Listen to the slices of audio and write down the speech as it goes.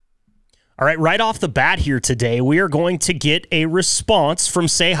All right off the bat here today, we are going to get a response from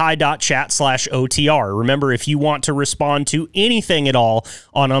sayhi.chat/OTR. Remember, if you want to respond to anything at all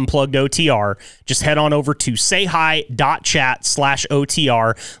on Unplugged OTR, just head on over to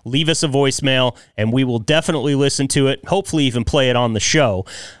sayhi.chat/OTR, leave us a voicemail, and we will definitely listen to it, hopefully even play it on the show.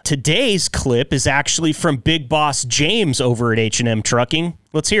 Today's clip is actually from Big Boss James over at H&M Trucking.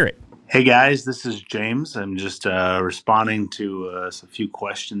 Let's hear it. Hey guys, this is James. I'm just responding to a few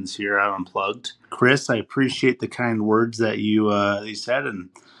questions here on Unplugged. Chris, I appreciate the kind words that you said, and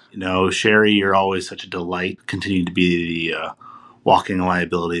Sherry, you're always such a delight. Continue to be the walking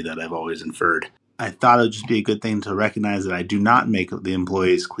liability that I've always inferred. I thought it would just be a good thing to recognize that I do not make the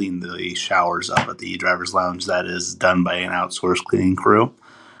employees clean the showers up at the driver's lounge. That is done by an outsourced cleaning crew.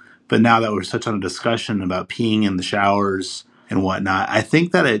 But now that we're such on a discussion about peeing in the showers and whatnot, I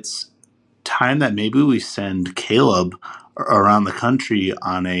think that it's time that maybe we send Caleb around the country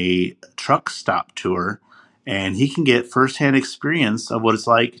on a truck stop tour, and he can get firsthand experience of what it's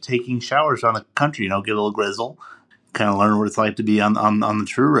like taking showers around the country. Get a little grizzle, kind of learn what it's like to be on the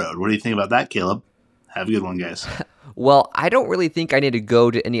true road. What do you think about that, Caleb? Have a good one, guys. Well, I don't really think I need to go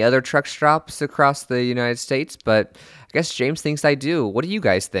to any other truck stops across the United States, but I guess James thinks I do. What do you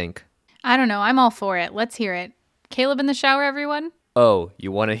guys think? I don't know. I'm all for it. Let's hear it. Caleb in the shower, everyone? Oh,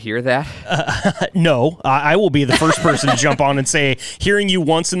 you want to hear that? No, I will be the first person to jump on and say, hearing you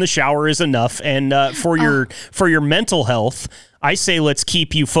once in the shower is enough. And for your mental health, I say let's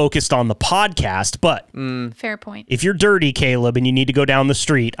keep you focused on the podcast. But fair point. If you're dirty, Caleb, and you need to go down the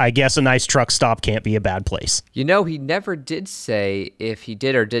street, I guess a nice truck stop can't be a bad place. He never did say if he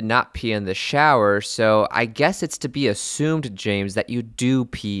did or did not pee in the shower. So I guess it's to be assumed, James, that you do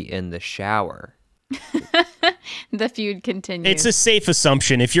pee in the shower. The feud continues. It's a safe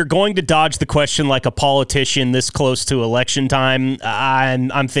assumption. If you're going to dodge the question like a politician this close to election time,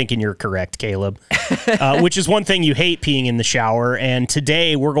 I'm thinking you're correct, Caleb. Which is one thing you hate, peeing in the shower. And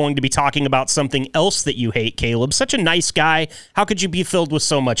today we're going to be talking about something else that you hate, Caleb. Such a nice guy. How could you be filled with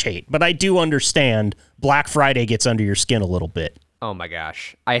so much hate? But I do understand Black Friday gets under your skin a little bit. Oh my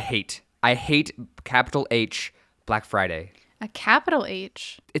gosh. I hate capital H Black Friday. A capital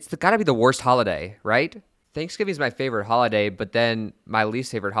H. It's gotta be the worst holiday, right? Thanksgiving is my favorite holiday, but then my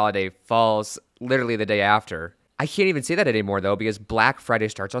least favorite holiday falls literally the day after. I can't even say that anymore, though, because Black Friday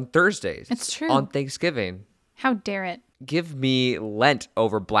starts on Thursdays. It's true. On Thanksgiving. How dare it? Give me Lent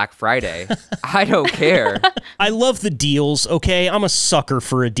over Black Friday. I don't care. I love the deals, okay? I'm a sucker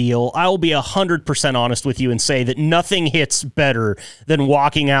for a deal. I will be 100% honest with you and say that nothing hits better than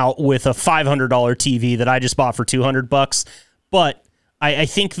walking out with a $500 TV that I just bought for $200. But I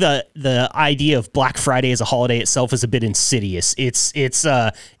think the idea of Black Friday as a holiday itself is a bit insidious.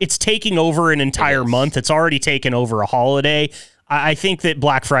 It's taking over an entire month. It's already taken over a holiday. I think that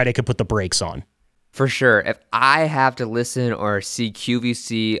Black Friday could put the brakes on. For sure. If I have to listen or see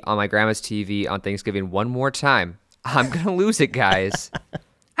QVC on my grandma's TV on Thanksgiving one more time, I'm going to lose it, guys.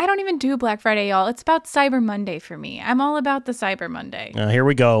 I don't even do Black Friday, y'all. It's about Cyber Monday for me. I'm all about the Cyber Monday. Here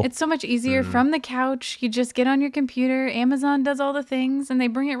we go. It's so much easier from the couch. You just get on your computer. Amazon does all the things, and they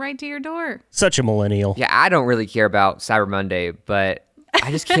bring it right to your door. Such a millennial. Yeah, I don't really care about Cyber Monday, but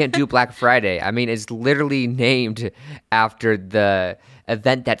I just can't do Black Friday. I mean, it's literally named after the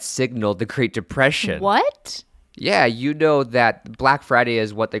event that signaled the Great Depression. What? Yeah, you know that Black Friday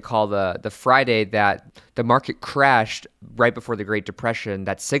is what they call the Friday that the market crashed right before the Great Depression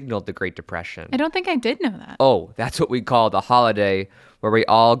that signaled the Great Depression. I don't think I did know that. Oh, that's what we call the holiday where we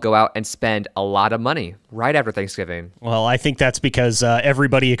all go out and spend a lot of money right after Thanksgiving. Well, I think that's because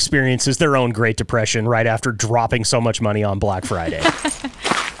everybody experiences their own Great Depression right after dropping so much money on Black Friday. Listen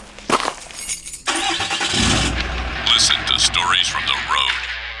to stories from the road.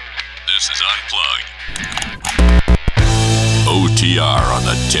 This is Unplugged. OTR on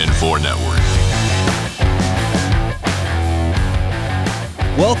the 10-4 Network.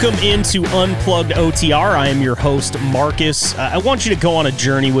 Welcome into Unplugged OTR. I am your host, Marcus. I want you to go on a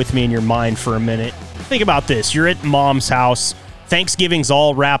journey with me in your mind for a minute. Think about this. You're at Mom's house. Thanksgiving's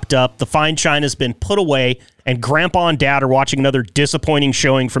all wrapped up. The fine china's been put away, and Grandpa and Dad are watching another disappointing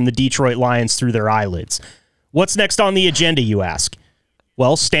showing from the Detroit Lions through their eyelids. What's next on the agenda, you ask?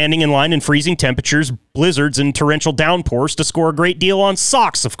 Well, standing in line in freezing temperatures, blizzards, and torrential downpours to score a great deal on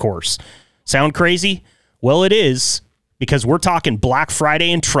socks, of course. Sound crazy? Well, it is, because we're talking Black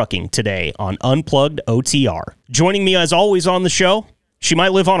Friday and trucking today on Unplugged OTR. Joining me, as always, on the show, she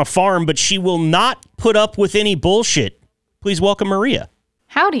might live on a farm, but she will not put up with any bullshit. Please welcome Maria.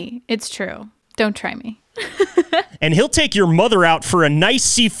 Howdy. It's true. Don't try me. And he'll take your mother out for a nice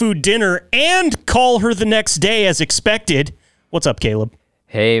seafood dinner and call her the next day as expected. What's up, Caleb?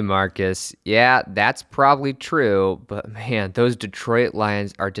 Hey, Marcus. Yeah, that's probably true, but man, those Detroit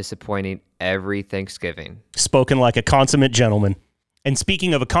Lions are disappointing every Thanksgiving. Spoken like a consummate gentleman. And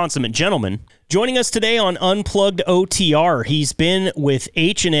speaking of a consummate gentleman, joining us today on Unplugged OTR, he's been with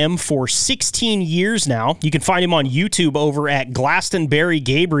H&M for 16 years now. You can find him on YouTube over at Glastonbury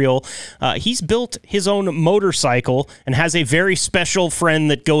Gabriel. He's built his own motorcycle and has a very special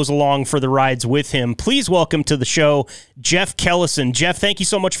friend that goes along for the rides with him. Please welcome to the show, Jeff Kellison. Jeff, thank you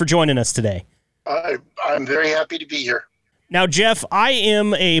so much for joining us today. I'm very happy to be here. Now, Jeff, I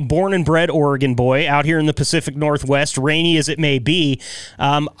am a born and bred Oregon boy out here in the Pacific Northwest, rainy as it may be.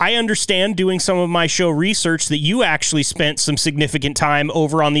 I understand, doing some of my show research, that you actually spent some significant time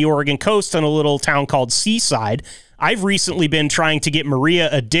over on the Oregon coast in a little town called Seaside. I've recently been trying to get Maria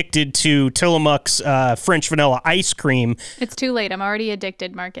addicted to Tillamook's French vanilla ice cream. It's too late. I'm already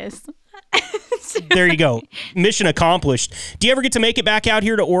addicted, Marcus. There you go. Mission accomplished. Do you ever get to make it back out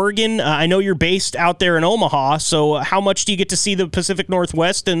here to Oregon? I know you're based out there in Omaha, so how much do you get to see the Pacific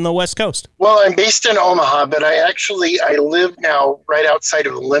Northwest and the West Coast? Well, I'm based in Omaha, but I live now right outside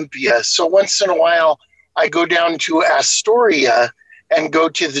of Olympia. So once in a while, I go down to Astoria and go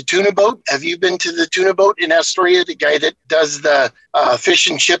to the tuna boat. Have you been to the tuna boat in Astoria? The guy that does the fish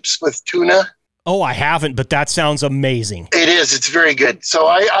and chips with tuna? Oh, I haven't, but that sounds amazing. It is. It's very good. So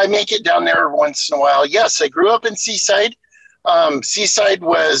I make it down there once in a while. Yes, I grew up in Seaside. Seaside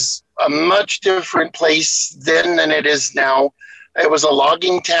was a much different place then than it is now. It was a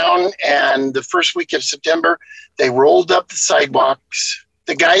logging town, and the first week of September, they rolled up the sidewalks.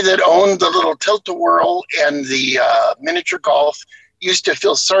 The guy that owned the little tilt-a-whirl and the miniature golf used to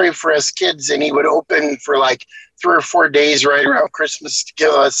feel sorry for us kids, and he would open for like 3 or 4 days right around Christmas to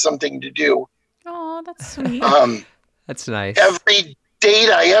give us something to do. Oh, that's sweet. That's nice. Every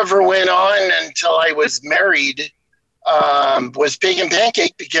date I ever went on until I was married was Pig and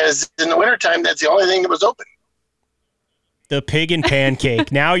Pancake, because in the wintertime, that's the only thing that was open. The Pig and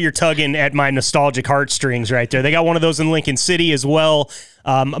Pancake. Now you're tugging at my nostalgic heartstrings right there. They got one of those in Lincoln City as well.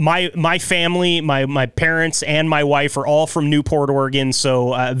 My family, my parents and my wife are all from Newport, Oregon,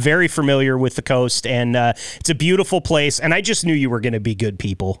 so very familiar with the coast, and it's a beautiful place. And I just knew you were going to be good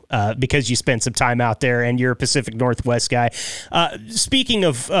people because you spent some time out there, and you're a Pacific Northwest guy. Speaking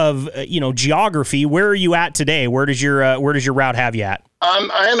of geography, where are you at today? Where does your route have you at?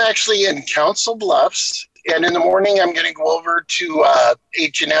 I'm actually in Council Bluffs, and in the morning I'm going to go over to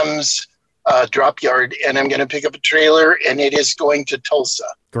H&M's drop yard, and I'm going to pick up a trailer, and it is going to Tulsa.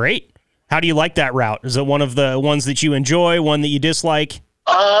 Great. How do you like that route? Is it one of the ones that you enjoy, one that you dislike?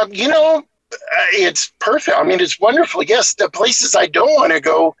 It's perfect. I mean, it's wonderful. Yes, the places I don't want to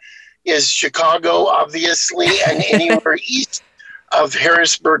go is Chicago, obviously, and anywhere east of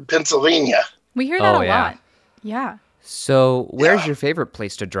Harrisburg, Pennsylvania. We hear that a lot. Yeah. So where's your favorite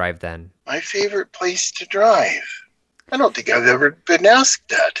place to drive then? My favorite place to drive? I don't think I've ever been asked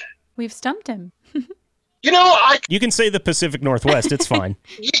that. We've stumped him. You can say the Pacific Northwest. It's fine.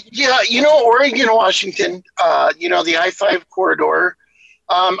 Yeah, Oregon, Washington, the I-5 corridor.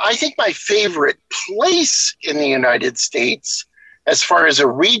 I think my favorite place in the United States, as far as a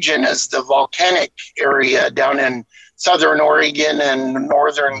region, is the volcanic area down in southern Oregon and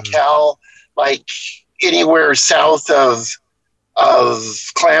northern Cal, like anywhere south of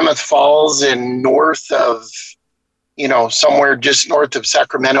Klamath Falls and north of, somewhere just north of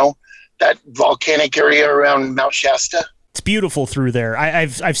Sacramento, that volcanic area around Mount Shasta. It's beautiful through there.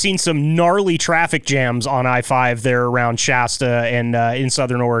 I've seen some gnarly traffic jams on I-5 there around Shasta and in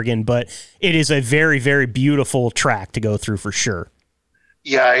southern Oregon, but it is a very, very beautiful track to go through for sure.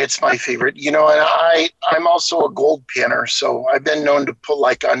 Yeah, it's my favorite. And I'm also a gold panner, so I've been known to pull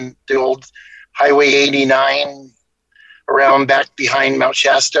like on the old Highway 89 around back behind Mount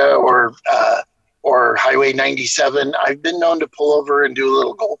Shasta or Highway 97. I've been known to pull over and do a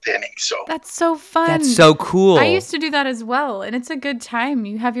little gold panning. So that's so fun. That's so cool. I used to do that as well, and it's a good time.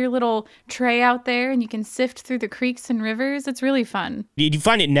 You have your little tray out there, and you can sift through the creeks and rivers. It's really fun. Do you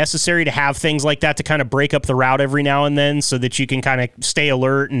find it necessary to have things like that to kind of break up the route every now and then so that you can kind of stay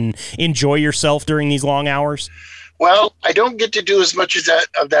alert and enjoy yourself during these long hours? Well, I don't get to do as much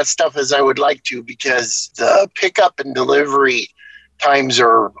of that stuff as I would like to, because the pickup and delivery times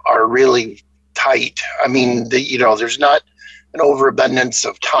are really tight. I mean, there's not an overabundance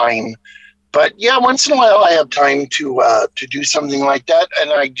of time, but yeah, once in a while I have time to do something like that.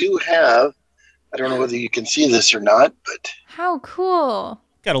 And I do have, I don't know whether you can see this or not, but how cool.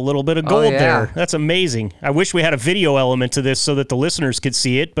 Got a little bit of gold there. That's amazing. I wish we had a video element to this so that the listeners could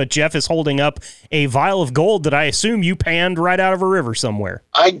see it, but Jeff is holding up a vial of gold that I assume you panned right out of a river somewhere.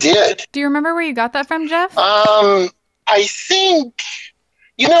 I did. Do you remember where you got that from, Jeff? I think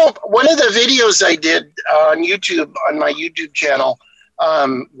One of the videos I did on YouTube, on my YouTube channel,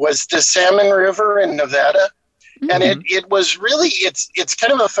 was the Salmon River in Nevada. And it was really, it's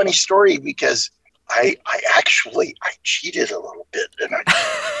kind of a funny story because I cheated a little bit. And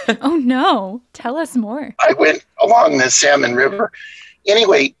Oh, no. Tell us more. I went along the Salmon River.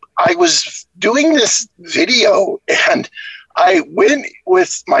 Anyway, I was doing this video and I went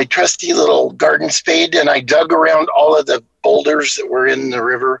with my trusty little garden spade and I dug around all of the boulders that were in the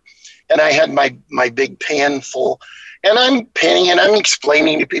river. And I had my big pan full. And I'm panning and I'm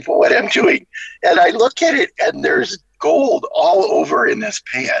explaining to people what I'm doing. And I look at it and there's gold all over in this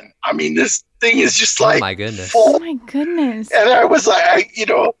pan. I mean, this thing is just like, oh my goodness. full. Oh, my goodness. And I was like,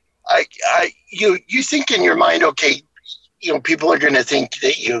 you think in your mind, okay, people are going to think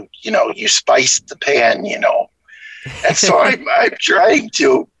that you spiced the pan, And so I'm trying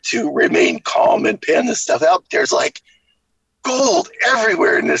to remain calm and pan this stuff out. There's like gold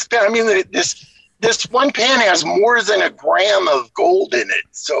everywhere in this pan. I mean, this one pan has more than a gram of gold in it.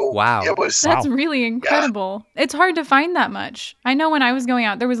 So wow, that's really incredible. Yeah. It's hard to find that much. I know when I was going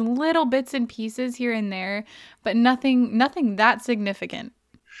out, there was little bits and pieces here and there, but nothing that significant.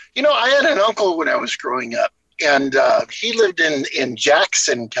 I had an uncle when I was growing up, and he lived in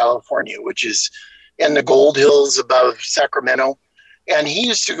Jackson, California, which is in the gold hills above Sacramento. And he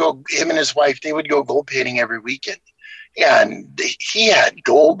used to go, him and his wife, they would go gold painting every weekend. And he had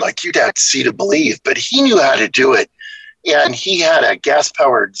gold like you'd have to see to believe, but he knew how to do it. And he had a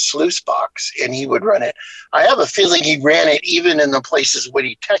gas-powered sluice box, and he would run it. I have a feeling he ran it even in the places when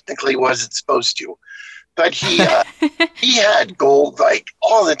he technically wasn't supposed to. But he had gold like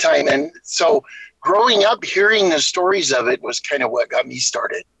all the time. And so growing up, hearing the stories of it was kind of what got me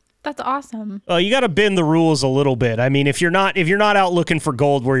started. That's awesome. You got to bend the rules a little bit. I mean, if you're not out looking for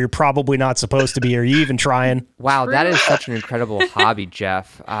gold where you're probably not supposed to be, are you even trying? Wow, that is such an incredible hobby,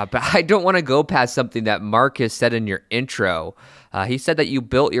 Jeff. But I don't want to go past something that Marcus said in your intro. He said that you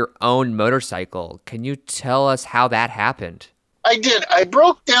built your own motorcycle. Can you tell us how that happened? I did. I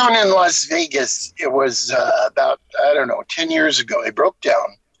broke down in Las Vegas. It was about, 10 years ago. I broke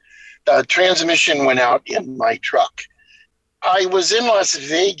down. The transmission went out in my truck. I was in Las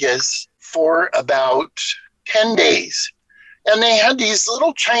Vegas for about 10 days, and they had these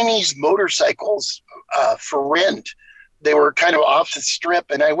little Chinese motorcycles for rent. They were kind of off the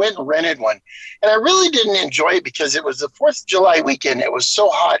strip, and I went and rented one. And I really didn't enjoy it because it was the 4th of July weekend. It was so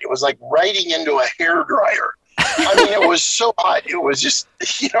hot. It was like riding into a hairdryer. I mean, it was so hot. It was just,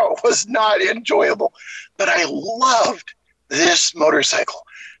 it was not enjoyable. But I loved this motorcycle.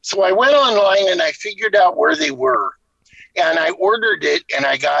 So I went online and I figured out where they were. And I ordered it, and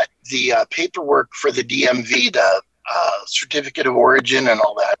I got the paperwork for the DMV, the certificate of origin and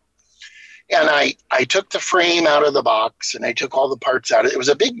all that. And I took the frame out of the box, and I took all the parts out. It was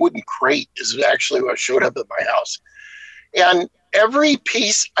a big wooden crate is actually what showed up at my house. And every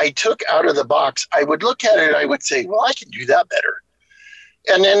piece I took out of the box, I would look at it, and I would say, well, I can do that better.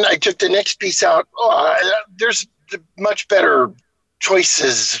 And then I took the next piece out. There's much better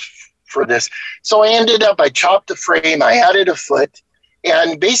choices for this. So I chopped the frame, I added a foot,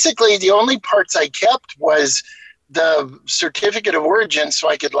 and basically the only parts I kept was the certificate of origin so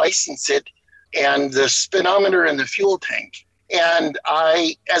I could license it, and the speedometer and the fuel tank. And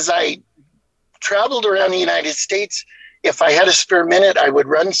as I traveled around the United States, if I had a spare minute, I would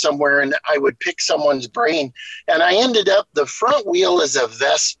run somewhere and I would pick someone's brain. And I ended up, the front wheel is a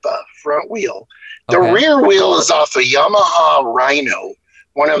Vespa front wheel. The rear wheel is off a Yamaha Rhino,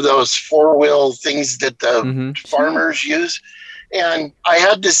 one of those 4-wheel things that the farmers use. And I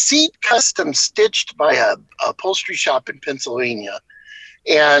had the seat custom stitched by a upholstery shop in Pennsylvania.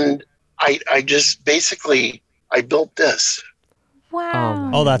 And I just basically, I built this.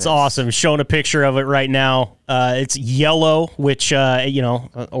 Wow. Oh, that's awesome. Showing a picture of it right now. It's yellow, which,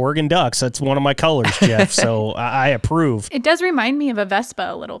 Oregon Ducks. That's one of my colors, Jeff. So I approve. It does remind me of a Vespa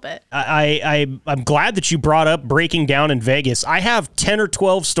a little bit. I'm glad that you brought up breaking down in Vegas. I have 10 or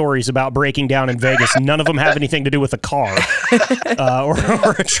 12 stories about breaking down in Vegas. None of them have anything to do with a car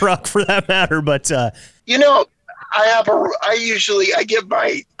or a truck for that matter. But, I give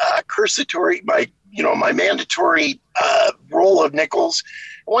my cursatory, my mandatory roll of nickels.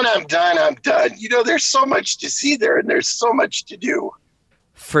 When I'm done, I'm done. There's so much to see there, and there's so much to do.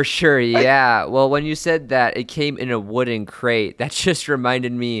 For sure, yeah. Well, when you said that it came in a wooden crate, that just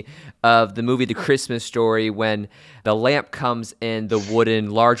reminded me of the movie The Christmas Story, when the lamp comes in the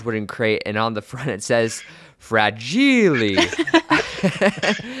large wooden crate, and on the front it says, Fragile.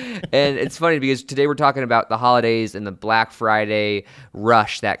 And it's funny because today we're talking about the holidays and the Black Friday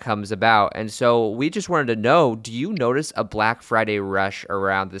rush that comes about. And so we just wanted to know, do you notice a Black Friday rush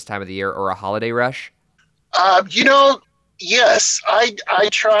around this time of the year or a holiday rush? You know, yes, I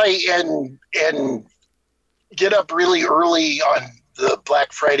try and get up really early on the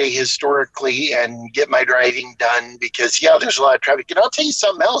Black Friday historically and get my driving done because yeah, there's a lot of traffic. And I'll tell you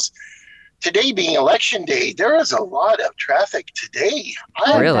something else. Today being election day, there is a lot of traffic today.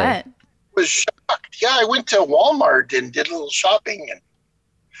 I Really? bet. was shocked. Yeah, I went to Walmart and did a little shopping. And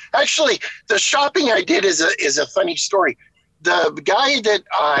actually, the shopping I did is a funny story. The guy that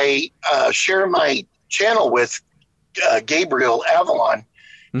I share my channel with, Gabriel Avalon,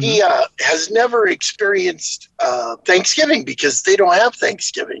 he has never experienced Thanksgiving because they don't have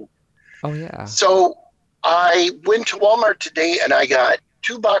Thanksgiving. Oh, yeah. So I went to Walmart today and I got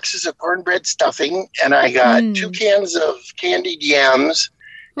 2 boxes of cornbread stuffing and I got 2 cans of candied yams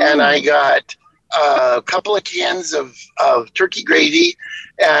and I got a couple of cans of turkey gravy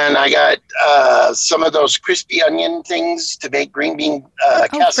and I got some of those crispy onion things to make green bean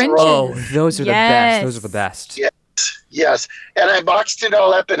casserole. Oh, those are the best. Those are the best. Yeah. Yes. And I boxed it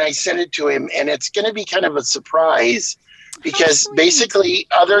all up and I sent it to him. And it's going to be kind of a surprise because basically,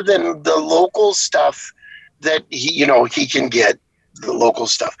 other than the local stuff that he can get, the local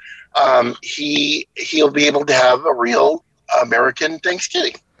stuff, he'll be able to have a real American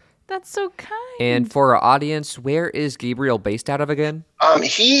Thanksgiving. That's so kind. And for our audience, where is Gabriel based out of again?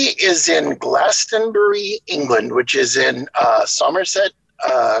 He is in Glastonbury, England, which is in Somerset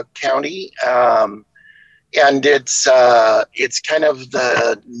County. And it's kind of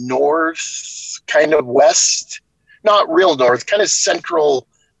the north, kind of west, not real north, kind of central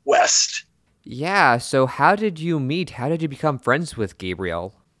west. Yeah, so how did you meet? How did you become friends with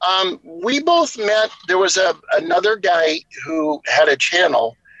Gabriel? We both met. There was another guy who had a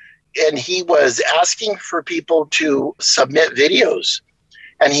channel, and he was asking for people to submit videos,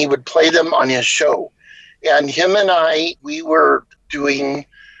 and he would play them on his show. And him and we were doing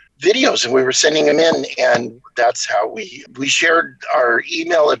videos and we were sending them in, and that's how we shared our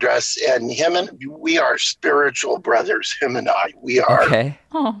email address. And we are spiritual brothers. Him and I, we are. Okay.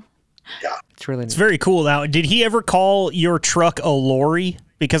 Oh, Yeah, It's really It's very cool. Now, did he ever call your truck a lorry?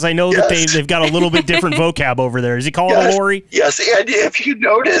 Because I know that they've got a little bit different vocab over there. Does he call it a lorry? Yes, and if you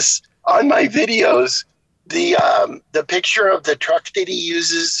notice on my videos, the picture of the truck that he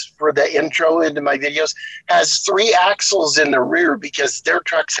uses for the intro into my videos has 3 axles in the rear because their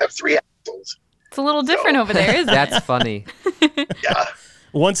trucks have 3 axles. it's a little different over there, isn't That's it? funny. Yeah.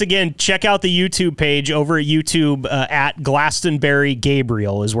 Once again, check out the YouTube page over at YouTube at Glastonbury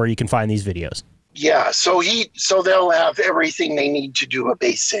Gabriel is where you can find these videos. Yeah, so they'll have everything they need to do a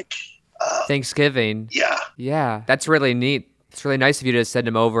basic. Thanksgiving. Yeah. Yeah, that's really neat. It's really nice of you to send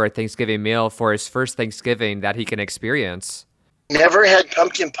him over a Thanksgiving meal for his first Thanksgiving that he can experience. Never had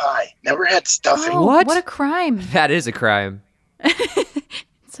pumpkin pie. Never had stuffing. Oh, What? what a crime. That is a crime.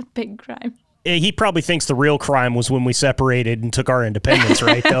 It's a big crime. He probably thinks the real crime was when we separated and took our independence,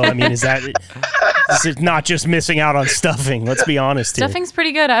 right? Though, I mean, is not just missing out on stuffing? Let's be honest here. Stuffing's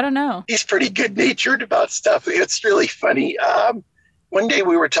pretty good. I don't know. He's pretty good-natured about stuff. It's really funny. One day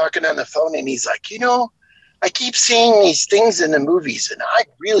we were talking on the phone, and he's like, I keep seeing these things in the movies, and I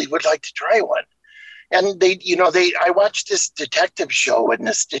really would like to try one. And I watched this detective show, and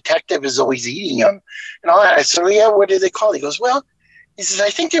this detective is always eating them. And all that. I said, yeah, what do they call it? He goes, well, he says, I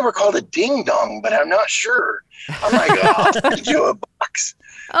think they were called a ding dong, but I'm not sure. I'm like, I'll send you a box.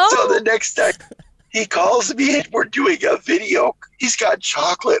 Oh. So the next time he calls me and we're doing a video, he's got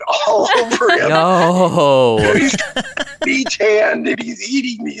chocolate all over him. No. He's got beach hand and he's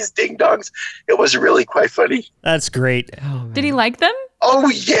eating these ding dongs. It was really quite funny. That's great. Oh, Did he like them? Oh,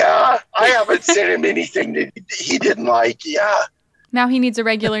 yeah. I haven't sent him anything that he didn't like. Yeah. Now he needs a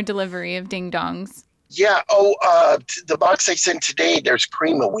regular delivery of ding dongs. Yeah. Oh, the box I sent today, there's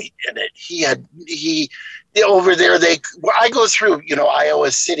cream of wheat in it. Over there, I go through,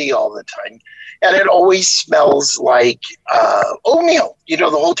 Iowa City all the time, and it always smells like oatmeal, the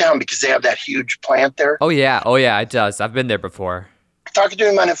whole town, because they have that huge plant there. Oh, yeah, it does. I've been there before. Talking to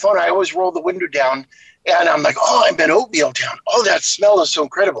him on the phone, I always roll the window down, and I'm like, oh, I'm in oatmeal town. Oh, that smell is so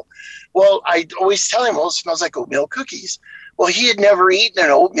incredible. Well, I always tell him, well, it smells like oatmeal cookies. Well, he had never eaten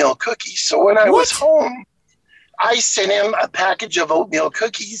an oatmeal cookie. So when I was home, I sent him a package of oatmeal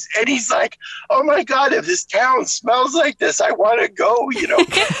cookies. And he's like, oh, my God, if this town smells like this, I want to go,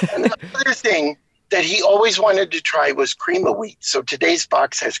 And the other thing that he always wanted to try was cream of wheat. So today's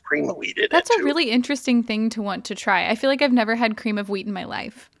box has cream of wheat in it. That's a really interesting thing to want to try. I feel like I've never had cream of wheat in my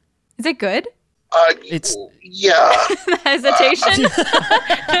life. Is it good? It's Yeah. Hesitation.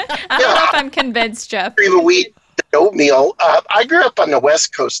 I don't know if I'm convinced, Jeff. Cream of wheat, oatmeal. I grew up on the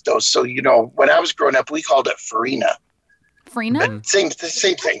West Coast, though. So, when I was growing up, we called it farina. Farina? Same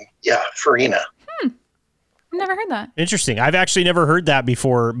thing. Yeah, farina. I've never heard that. interesting. I've actually never heard that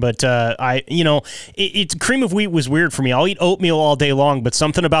before, but it's cream of wheat was weird for me. I'll eat oatmeal all day long, but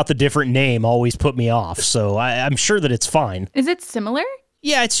something about the different name always put me off. So I'm sure that it's fine. Is it similar?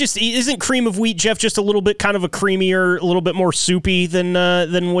 Yeah, it's just, isn't cream of wheat, Jeff, just a little bit kind of a creamier, a little bit more soupy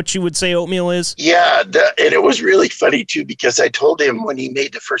than what you would say oatmeal is? Yeah, and it was really funny, too, because I told him when he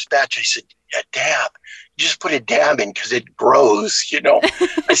made the first batch, I said, a dab. You just put a dab in because it grows,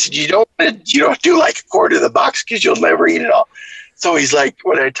 I said, you don't do like a quarter of the box because you'll never eat it all. So he's like,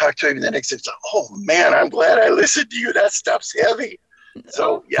 when I talked to him the next day, he's like, oh, man, I'm glad I listened to you. That stuff's heavy.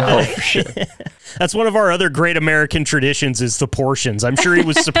 So, yeah. Oh, for sure. That's one of our other great American traditions is the portions. I'm sure he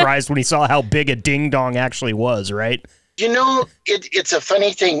was surprised when he saw how big a ding-dong actually was, right? It's a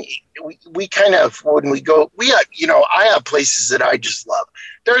funny thing. We kind of, when we go, I have places that I just love.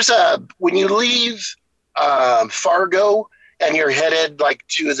 When you leave Fargo and you're headed like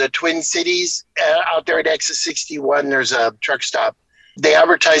to the Twin Cities out there at exit 61, there's a truck stop. They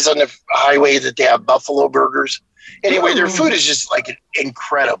advertise on the highway that they have buffalo burgers. Anyway, their food is just like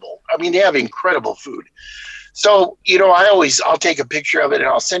incredible. I mean, they have incredible food. So, I'll take a picture of it and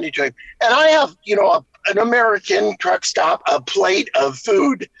I'll send it to him. And I have, an American truck stop, a plate of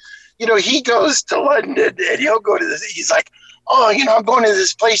food. He goes to London and he'll go to this. He's like, oh, I'm going to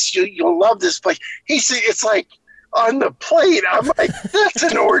this place. You'll love this place. He said, it's like on the plate. I'm like, that's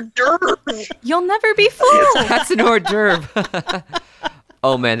an hors d'oeuvre. You'll never be full. That's an hors d'oeuvre.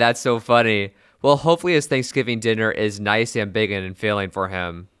 Oh, man, that's so funny. Well, hopefully his Thanksgiving dinner is nice and big and filling for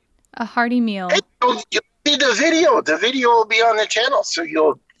him. A hearty meal. You'll see the video. The video will be on the channel, so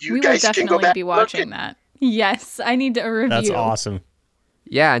you guys can go back be watching that. Yes, I need a review. That's awesome.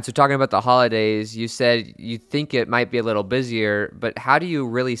 Yeah, and so talking about the holidays, you said you think it might be a little busier, but how do you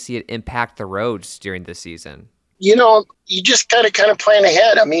really see it impact the roads during the season? You just kind of plan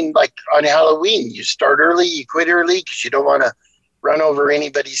ahead. I mean, like on Halloween, you start early, you quit early because you don't want to run over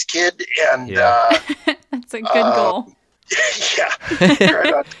anybody's kid. And that's a good goal. Yeah, try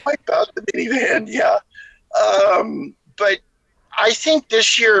not to wipe out the minivan. Yeah, but I think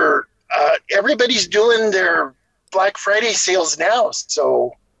this year everybody's doing their Black Friday sales now,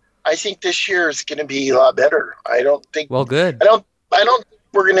 so I think this year is going to be a lot better. I don't think. Well, good. I don't think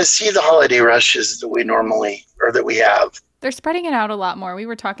we're going to see the holiday rushes that we normally or that we have. They're spreading it out a lot more. We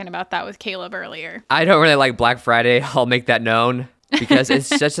were talking about that with Caleb earlier. I don't really like Black Friday. I'll make that known because it's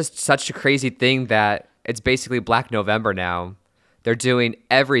just such a crazy thing that it's basically Black November now. They're doing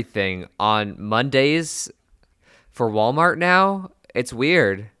everything on Mondays for Walmart now. It's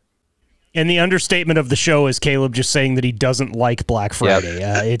weird. And the understatement of the show is Caleb just saying that he doesn't like Black Friday.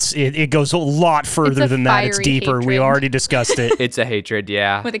 Yep. It goes a lot further than that. It's deeper. Hatred. We already discussed it. It's a hatred,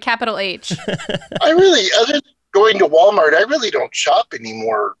 yeah. With a capital H. Other than going to Walmart, I really don't shop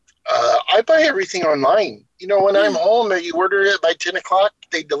anymore. I buy everything online. When I'm home, you order it by 10 o'clock,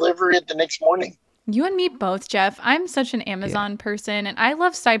 they deliver it the next morning. You and me both, Jeff. I'm such an Amazon person, and I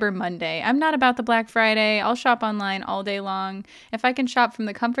love Cyber Monday. I'm not about the Black Friday. I'll shop online all day long. If I can shop from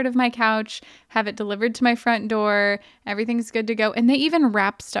the comfort of my couch, have it delivered to my front door, everything's good to go. And they even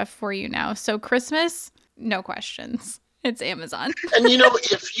wrap stuff for you now. So Christmas, no questions. It's Amazon. And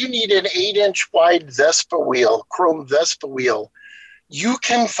if you need an 8-inch wide Vespa wheel, chrome Vespa wheel, you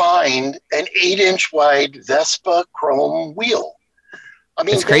can find an 8-inch wide Vespa chrome wheel. I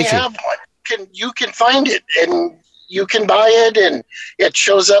mean, they have one. You can find it and you can buy it and it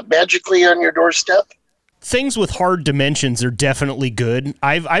shows up magically on your doorstep. Things with hard dimensions are definitely good.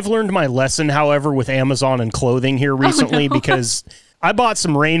 I've learned my lesson, however, with Amazon and clothing here recently because I bought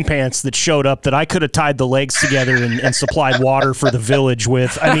some rain pants that showed up that I could have tied the legs together and supplied water for the village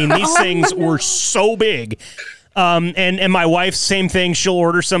with. I mean, these things were so big. And my wife, same thing. She'll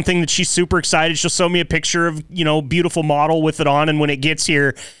order something that she's super excited. She'll show me a picture of, beautiful model with it on. And when it gets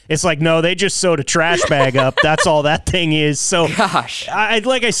here, it's like, no, they just sewed a trash bag up. That's all that thing is. So, gosh,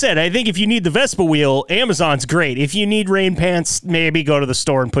 like I said, I think if you need the Vespa wheel, Amazon's great. If you need rain pants, maybe go to the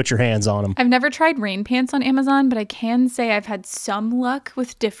store and put your hands on them. I've never tried rain pants on Amazon, but I can say I've had some luck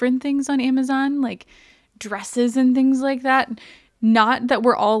with different things on Amazon, like dresses and things like that. Not that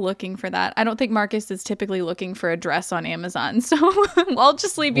we're all looking for that. I don't think Marcus is typically looking for a dress on Amazon. So I'll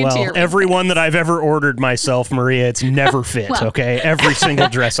just leave you to your everyone that I've ever ordered myself, Maria, it's never fit, okay? Every single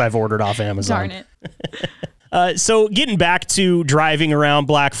dress I've ordered off Amazon. Darn it. So getting back to driving around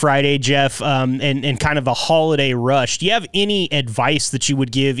Black Friday, Jeff, and kind of the holiday rush, do you have any advice that you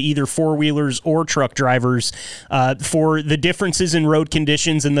would give either four-wheelers or truck drivers for the differences in road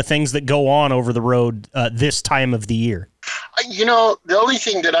conditions and the things that go on over the road this time of the year? The only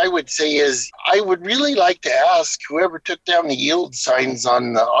thing that I would say is I would really like to ask whoever took down the yield signs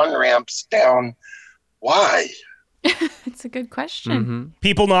on the on-ramps down, why? It's a good question.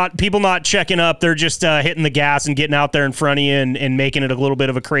 Mm-hmm. People not checking up. They're just hitting the gas and getting out there in front of you and making it a little bit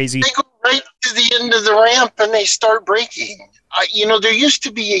of a crazy. They go right to the end of the ramp and they start braking. There used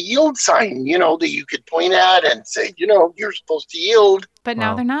to be a yield sign, that you could point at and say, you're supposed to yield. But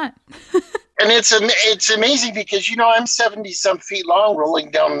now they're not. And it's amazing because, I'm 70-some feet long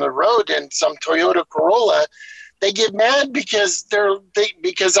rolling down the road, and some Toyota Corolla, they get mad because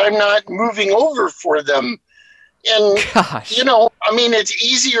because I'm not moving over for them. And, Gosh. it's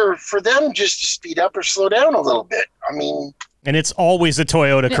easier for them just to speed up or slow down a little bit. And it's always a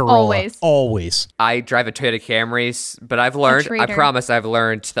Toyota Corolla. Always. I drive a Toyota Camry, but I've learned, I promise I've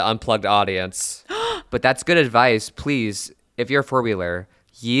learned the unplugged audience. But that's good advice. Please, if you're a four-wheeler,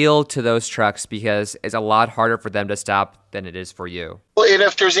 yield to those trucks because it's a lot harder for them to stop than it is for you. Well, and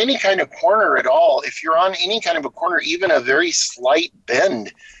if there's any kind of corner at all, if you're on any kind of a corner, even a very slight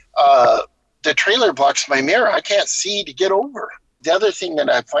bend, the trailer blocks my mirror. I can't see to get over. The other thing that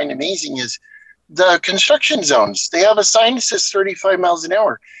I find amazing is the construction zones. They have a sign that says 35 miles an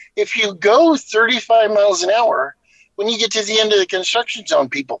hour. If you go 35 miles an hour, when you get to the end of the construction zone,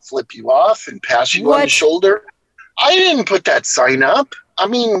 people flip you off and pass you on the shoulder. I didn't put that sign up.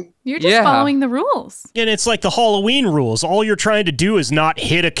 You're just following the rules. And it's like the Halloween rules. All you're trying to do is not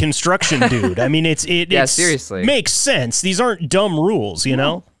hit a construction dude. It seriously makes sense. These aren't dumb rules,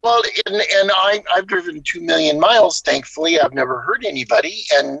 know? Well, and I've driven 2 million miles. Thankfully, I've never hurt anybody,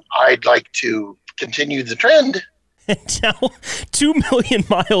 and I'd like to continue the trend. Now, 2 million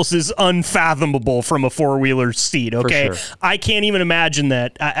miles is unfathomable from a four-wheeler seat, okay? For sure. I can't even imagine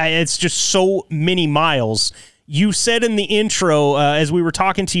that. It's just so many miles. You said in the intro, as we were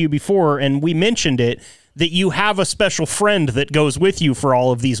talking to you before, and we mentioned it, that you have a special friend that goes with you for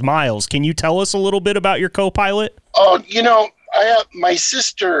all of these miles. Can you tell us a little bit about your co-pilot? Oh, I have my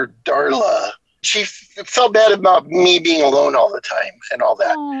sister, Darla. She felt bad about me being alone all the time and all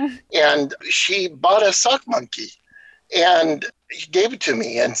that. Aww. And she bought a sock monkey and she gave it to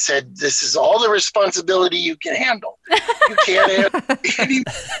me and said, this is all the responsibility you can handle. You can't have any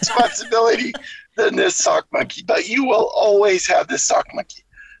responsibility than this sock monkey, but you will always have this sock monkey.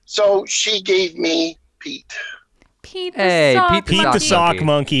 So she gave me Pete. Pete the sock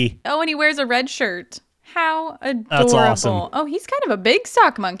monkey. Oh, and he wears a red shirt. How adorable. That's awesome. Oh, he's kind of a big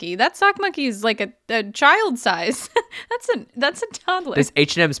sock monkey. That sock monkey is like a child size. That's a toddler. Does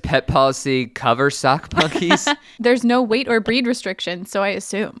H&M's pet policy cover sock monkeys? There's no weight or breed restriction, so I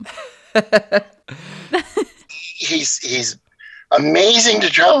assume. He's amazing to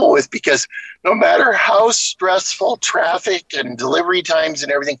travel with because no matter how stressful traffic and delivery times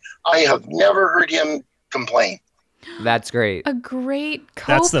and everything, I have never heard him complain. That's great. A great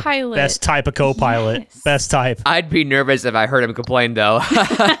co-pilot. That's the best type of co-pilot. Yes. Best type. I'd be nervous if I heard him complain, though.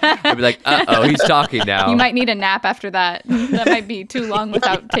 I'd be like, uh-oh, he's talking now. You might need a nap after that. That might be too long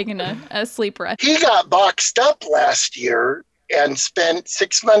without taking a sleep rest. He got boxed up last year and spent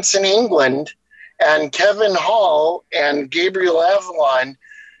 6 months in England. And Kevin Hall and Gabriel Avalon,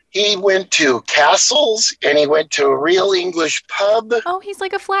 he went to castles and he went to a real English pub. Oh, he's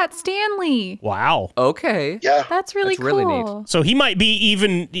like a flat Stanley. Wow. Okay. Yeah. That's really cool. Really neat. So he might be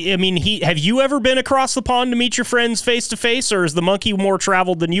even, have you ever been across the pond to meet your friends face to face, or is the monkey more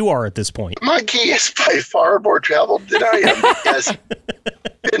traveled than you are at this point? Monkey is by far more traveled than I am because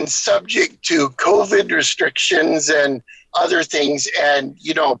been subject to COVID restrictions and other things. And,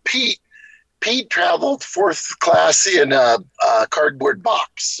 Pete traveled fourth class in a cardboard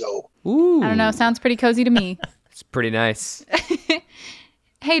box. So, Ooh. I don't know. Sounds pretty cozy to me. It's pretty nice.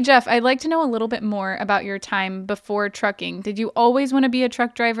 Hey, Jeff, I'd like to know a little bit more about your time before trucking. Did you always want to be a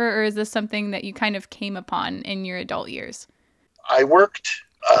truck driver, or is this something that you kind of came upon in your adult years? I worked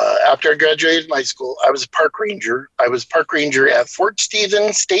after I graduated high school. I was a park ranger. I was park ranger at Fort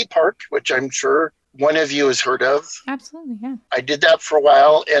Stevens State Park, which I'm sure one of you has heard of. Absolutely, yeah. I did that for a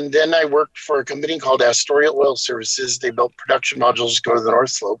while, and then I worked for a company called Astoria Oil Services. They built production modules to go to the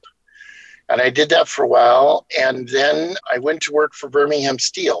North Slope. And I did that for a while, and then I went to work for Birmingham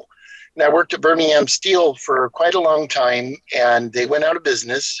Steel. And I worked at Birmingham Steel for quite a long time, and they went out of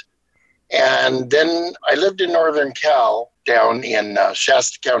business. And then I lived in Northern Cal, down in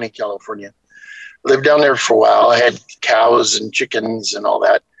Shasta County, California. Lived down there for a while. I had cows and chickens and all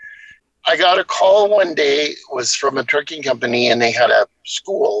that. I got a call one day, it was from a trucking company, and they had a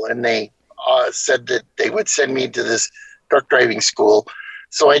school, and they said that they would send me to this truck driving school.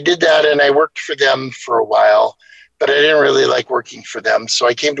 So I did that, and I worked for them for a while, but I didn't really like working for them. So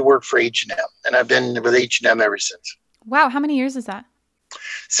I came to work for H&M, and I've been with H&M ever since. Wow, how many years is that?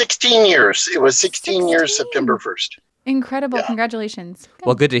 16 years. It was 16 years, September 1st. Incredible. Yeah. Congratulations.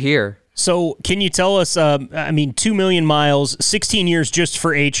 Well, good to hear. So can you tell us, 2 million miles, 16 years just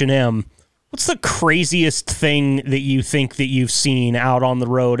for H&M. What's the craziest thing that you think that you've seen out on the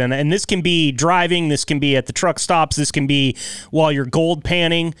road? And this can be driving, this can be at the truck stops, this can be while you're gold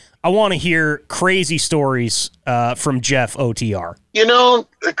panning. I want to hear crazy stories from Jeff OTR. You know,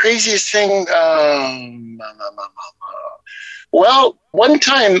 the craziest thing, well, one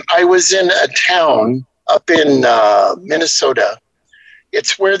time I was in a town up in Minnesota.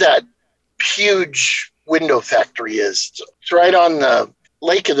 It's where that huge window factory is. It's right on the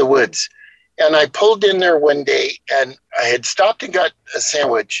Lake of the Woods. And I pulled in there one day, and I had stopped and got a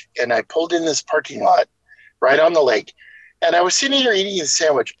sandwich, and I pulled in this parking lot right on the lake. And I was sitting there eating a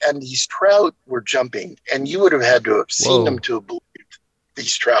sandwich, and these trout were jumping, and you would have had to have seen them to have believed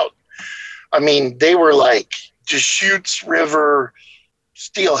these trout. I mean, they were like Deschutes River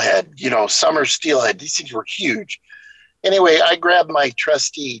steelhead, summer steelhead. These things were huge. Anyway, I grabbed my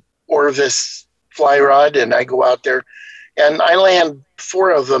trusty Orvis fly rod, and I go out there, and I land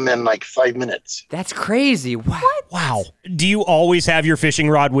 4 of them in like 5 minutes. That's crazy. What? Wow. Do you always have your fishing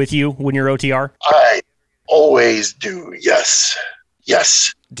rod with you when you're OTR? I always do. Yes.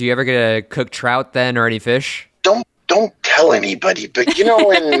 Do you ever get to cook trout then, or any fish? Don't tell anybody. But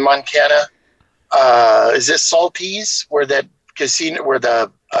in Montana, is it Salties where that casino, where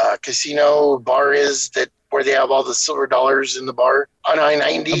the casino bar is, where they have all the silver dollars in the bar on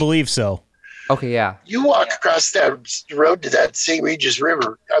I-90? I believe so. Okay, yeah. You walk across that road to that St. Regis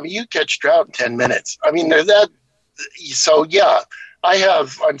River. I mean, you catch trout in 10 minutes. I mean, they're that. So, yeah, I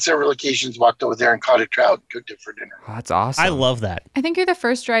have on several occasions walked over there and caught a trout and cooked it for dinner. Oh, that's awesome. I love that. I think you're the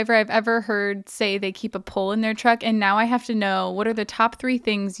first driver I've ever heard say they keep a pole in their truck. And now I have to know, what are the top 3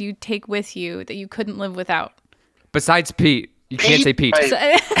 things you take with you that you couldn't live without? Besides Pete. You can't say Pete.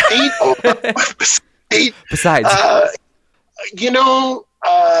 Pete. Besides.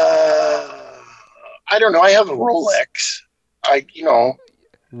 I don't know. I have a Rolex.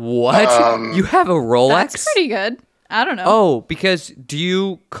 What? You have a Rolex? That's pretty good. I don't know. Oh, because do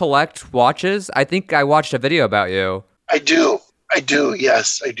you collect watches? I think I watched a video about you. I do.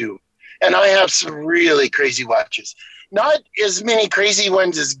 Yes, I do. And I have some really crazy watches. Not as many crazy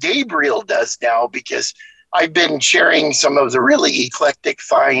ones as Gabriel does now, because I've been sharing some of the really eclectic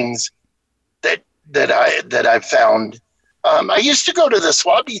finds that I've found. I used to go to the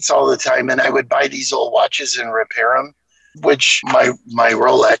swap meets all the time, and I would buy these old watches and repair them, which my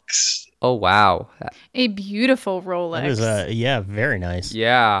Rolex. Oh, wow. A beautiful Rolex. That is, very nice.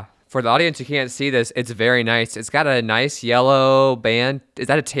 Yeah. For the audience who can't see this, it's very nice. It's got a nice yellow band. Is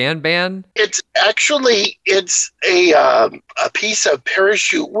that a tan band? It's a piece of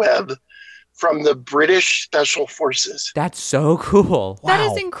parachute web from the British Special Forces. That's so cool. Wow.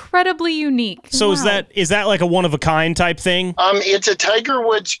 That is incredibly unique. So Wow. is that like a one-of-a-kind type thing? It's a Tiger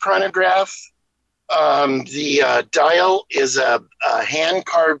Woods chronograph. The dial is a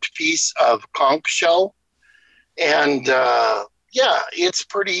hand-carved piece of conch shell. And, it's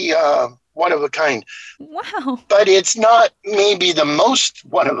pretty one-of-a-kind. Wow. But it's not maybe the most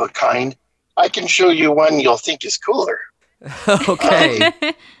one-of-a-kind. I can show you one you'll think is cooler. Okay.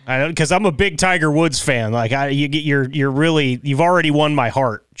 I know, because I'm a big Tiger Woods fan. Like you've already won my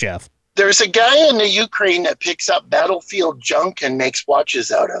heart, Jeff. There's a guy in the Ukraine that picks up battlefield junk and makes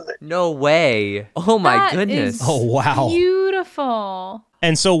watches out of it. No way. Oh, my That goodness. is Oh, wow. Beautiful.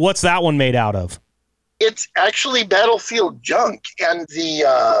 And so what's that one made out of? It's actually battlefield junk, and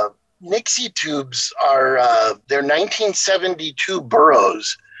the Nixie tubes are they're 1972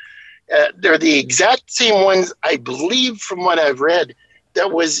 Burroughs. They're the exact same ones, I believe, from what I've read,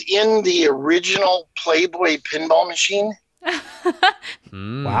 that was in the original Playboy pinball machine.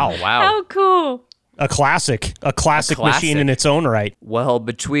 Wow. How cool. A classic machine in its own right. Well,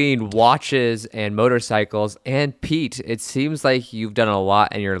 between watches and motorcycles and Pete, it seems like you've done a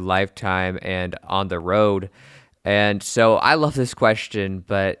lot in your lifetime and on the road. And so I love this question,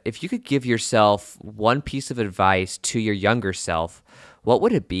 but if you could give yourself one piece of advice to your younger self, what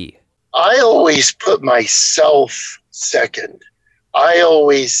would it be? I always put myself second. I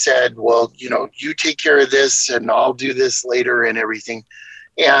always said, well, you take care of this and I'll do this later and everything.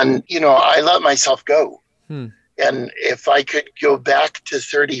 And, I let myself go. And if I could go back to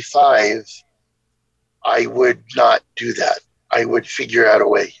 35, I would not do that. I would figure out a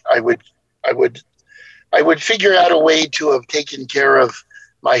way. I would figure out a way to have taken care of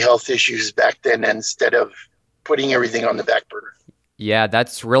my health issues back then instead of putting everything on the back burner. Yeah,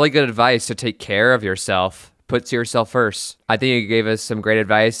 that's really good advice to take care of yourself. Put yourself first. I think you gave us some great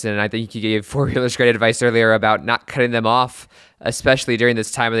advice, and I think you gave four-wheelers great advice earlier about not cutting them off, especially during this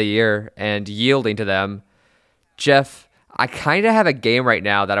time of the year, and yielding to them. Jeff, I kind of have a game right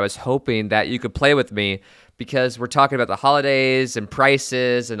now that I was hoping that you could play with me because we're talking about the holidays and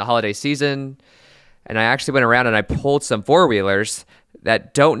prices and the holiday season. And I actually went around and I pulled some four-wheelers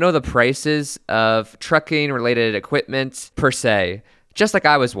that don't know the prices of trucking-related equipment per se, just like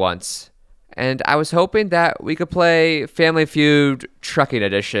I was once. And I was hoping that we could play Family Feud Trucking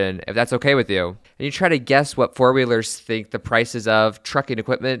Edition, if that's okay with you. And you try to guess what four-wheelers think the prices of trucking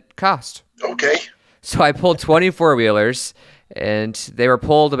equipment cost. Okay. So I pulled 20 four-wheelers, and they were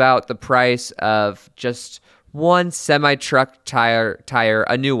pulled about the price of just one semi-truck tire,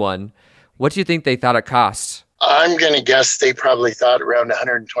 a new one. What do you think they thought it cost? I'm going to guess they probably thought around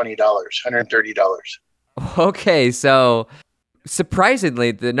 $120, $130. Okay, so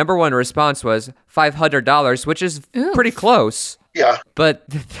surprisingly, the number one response was $500, which is pretty close. Yeah. But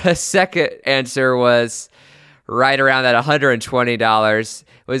the second answer was right around that $120. It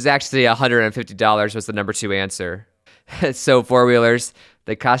was actually $150 was the number two answer. So four-wheelers,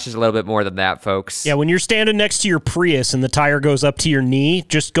 they cost just a little bit more than that, folks. Yeah, when you're standing next to your Prius and the tire goes up to your knee,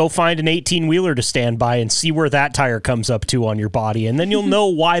 just go find an 18-wheeler to stand by and see where that tire comes up to on your body, and then you'll know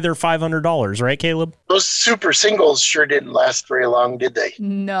why they're $500, right, Caleb? Those super singles sure didn't last very long, did they?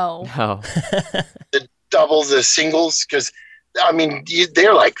 No. The double the singles, because, I mean,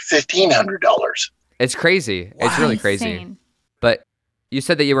 they're like $1,500. It's crazy. Wow. It's really crazy. Insane. But you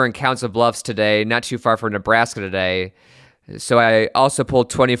said that you were in Council Bluffs today, not too far from Nebraska today. So I also pulled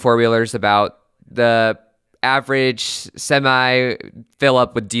 20 four-wheelers about the average semi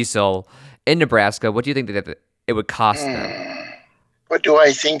fill-up with diesel in Nebraska. What do you think that it would cost them? What do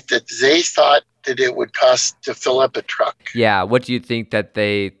I think that they thought that it would cost to fill up a truck? Yeah, what do you think that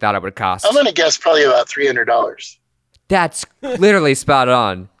they thought it would cost? I'm going to guess probably about $300. That's literally spot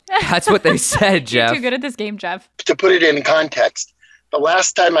on. That's what they said, Jeff. You're too good at this game, Jeff. To put it in context, the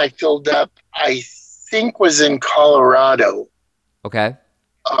last time I filled up, I think was in Colorado. Okay.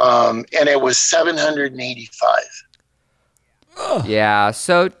 And it was $785. Yeah,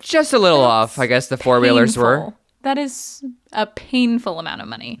 so just a little off, I guess the four-wheelers were. That is a painful amount of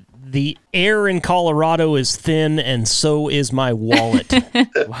money. The air in Colorado is thin, and so is my wallet.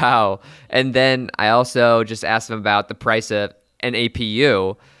 Wow. And then I also just asked them about the price of an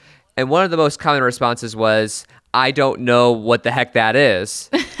APU, and one of the most common responses was, I don't know what the heck that is.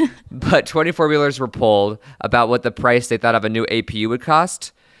 But 24-wheelers were pulled about what the price they thought of a new APU would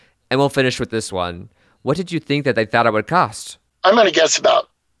cost. And we'll finish with this one. What did you think that they thought it would cost? I'm going to guess about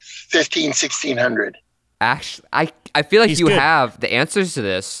 $1,600. Actually, I feel like He's you good. have the answers to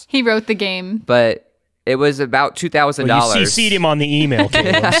this. He wrote the game. But it was about $2,000. Well, you CC'd him on the email,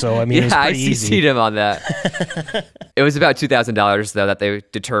 Caleb, so I mean, it's I pretty easy. CC'd him on that. It was about $2,000, though, that they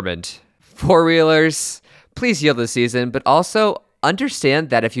determined. Four-wheelers, please yield this season, but also understand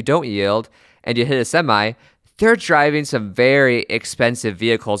that if you don't yield and you hit a semi, they're driving some very expensive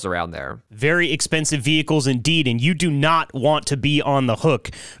vehicles around there. Very expensive vehicles indeed, and you do not want to be on the hook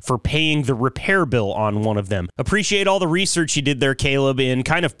for paying the repair bill on one of them. Appreciate all the research you did there, Caleb, in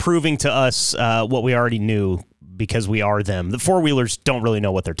kind of proving to us what we already knew because we are them. The four-wheelers don't really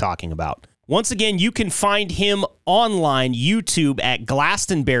know what they're talking about. Once again, you can find him online, YouTube, at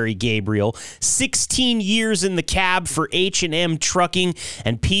Glastonbury Gabriel. 16 years in the cab for H&M Trucking,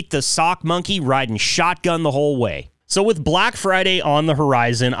 and Pete the Sock Monkey riding shotgun the whole way. So with Black Friday on the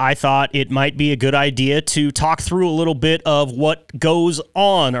horizon, I thought it might be a good idea to talk through a little bit of what goes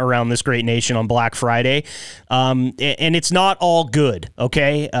on around this great nation on Black Friday. And it's not all good,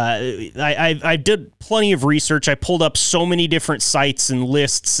 okay? I did plenty of research. I pulled up so many different sites and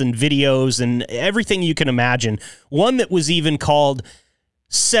lists and videos and everything you can imagine. One that was even called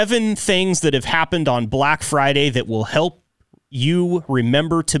 7 things that have happened on Black Friday that will help you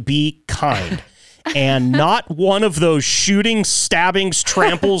remember to be kind. And not one of those shootings, stabbings,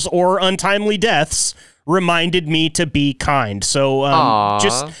 tramples, or untimely deaths reminded me to be kind. So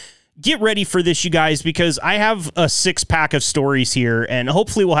just get ready for this, you guys, because I have a 6-pack of stories here, and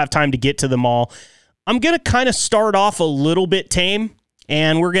hopefully we'll have time to get to them all. I'm going to kind of start off a little bit tame,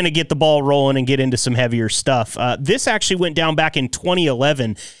 and we're going to get the ball rolling and get into some heavier stuff. This actually went down back in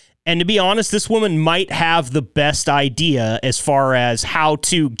 2011. And to be honest, this woman might have the best idea as far as how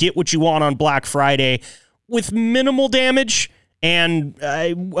to get what you want on Black Friday with minimal damage and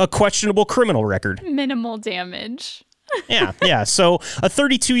a questionable criminal record. Minimal damage. Yeah. So a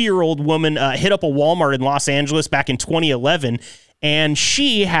 32-year-old woman hit up a Walmart in Los Angeles back in 2011, and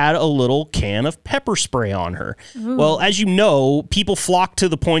she had a little can of pepper spray on her. Ooh. Well, as you know, people flock to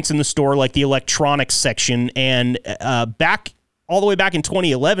the points in the store like the electronics section, and all the way back in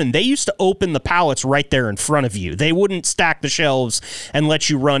 2011, they used to open the pallets right there in front of you. They wouldn't stack the shelves and let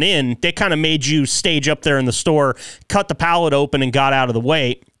you run in. They kind of made you stage up there in the store, cut the pallet open, and got out of the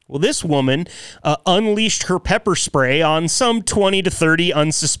way. Well, this woman unleashed her pepper spray on some 20 to 30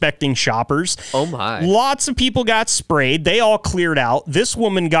 unsuspecting shoppers. Oh, my. Lots of people got sprayed. They all cleared out. This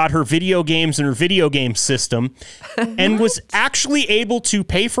woman got her video games in her video game system and was actually able to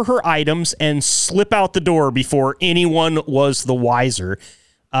pay for her items and slip out the door before anyone was the wiser.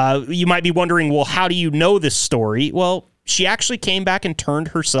 You might be wondering, well, how do you know this story? Well, she actually came back and turned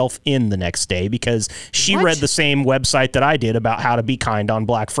herself in the next day because she read the same website that I did about how to be kind on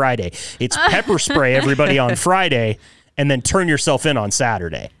Black Friday. It's pepper spray everybody on Friday and then turn yourself in on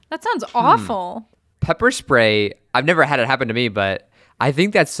Saturday. That sounds awful. Pepper spray, I've never had it happen to me, but I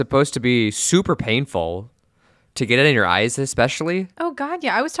think that's supposed to be super painful to get it in your eyes, especially. Oh, God,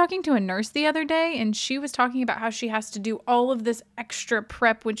 yeah. I was talking to a nurse the other day, and she was talking about how she has to do all of this extra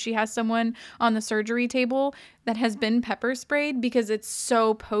prep when she has someone on the surgery table that has been pepper sprayed because it's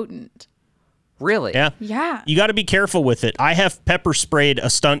so potent. Really? Yeah. Yeah. You got to be careful with it. I have pepper sprayed a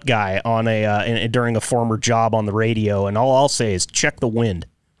stunt guy on during a former job on the radio, and all I'll say is check the wind.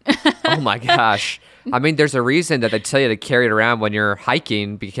 Oh, my gosh. I mean, there's a reason that they tell you to carry it around when you're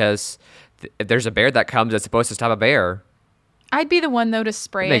hiking because if there's a bear that comes, it's supposed to stop a bear. I'd be the one, though, to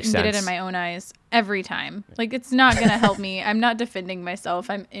spray it and get it in my own eyes every time. Like, it's not going to help me. I'm not defending myself.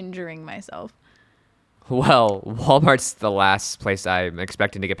 I'm injuring myself. Well, Walmart's the last place I'm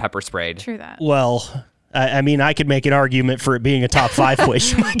expecting to get pepper sprayed. True that. Well, I mean, I could make an argument for it being a top 5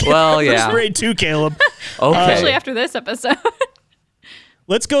 place. You might get pepper sprayed too, Caleb. Okay. Especially after this episode.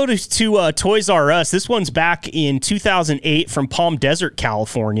 Let's go to Toys R Us. This one's back in 2008 from Palm Desert,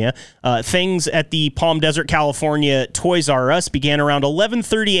 California. Things at the Palm Desert, California Toys R Us began around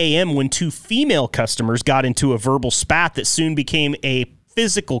 11:30 a.m. when 2 female customers got into a verbal spat that soon became a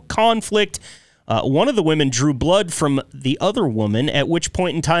physical conflict. One of the women drew blood from the other woman, at which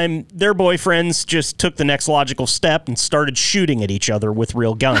point in time, their boyfriends just took the next logical step and started shooting at each other with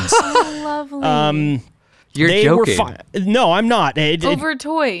real guns. Oh, lovely. You're joking. No, I'm not. Over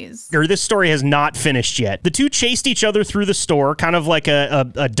toys. This story has not finished yet. The 2 chased each other through the store, kind of like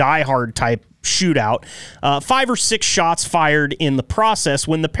a Die Hard type shootout. 5 or 6 shots fired in the process.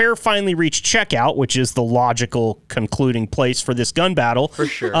 When the pair finally reached checkout, which is the logical concluding place for this gun battle, for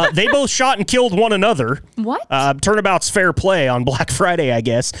sure, they both shot and killed one another. What? Turnabout's fair play on Black Friday, I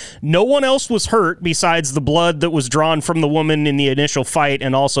guess. No one else was hurt besides the blood that was drawn from the woman in the initial fight,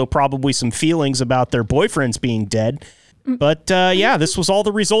 and also probably some feelings about their boyfriends being dead. But this was all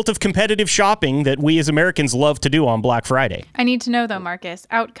the result of competitive shopping that we as Americans love to do on Black Friday. I need to know, though, Marcus,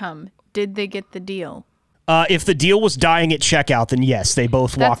 outcome. Did they get the deal? If the deal was dying at checkout, then yes, they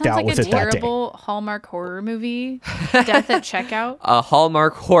both walked out with it that day. That sounds like a terrible Hallmark horror movie, Death at Checkout. A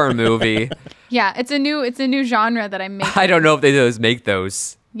Hallmark horror movie. Yeah, it's a new genre that I'm making. I don't know if they make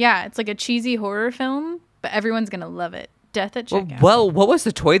those. Yeah, it's like a cheesy horror film, but everyone's going to love it. Death at Checkout. Well, what was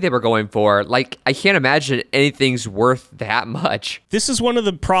the toy they were going for? Like, I can't imagine anything's worth that much. This is one of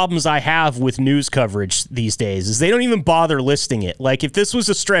the problems I have with news coverage these days, is they don't even bother listing it. Like, if this was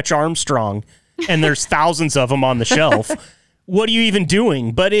a Stretch Armstrong and there's thousands of them on the shelf, what are you even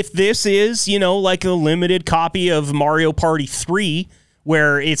doing? But if this is, like a limited copy of Mario Party 3,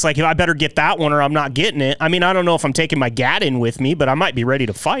 where it's like, I better get that one or I'm not getting it. I mean, I don't know if I'm taking my gat in with me, but I might be ready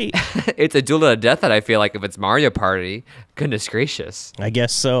to fight. It's a duel to the death that I feel like if it's Mario Party. Goodness gracious. I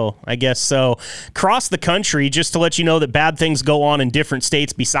guess so. Across the country, just to let you know that bad things go on in different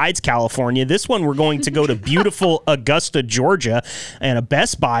states besides California, this one we're going to go to beautiful Augusta, Georgia, and a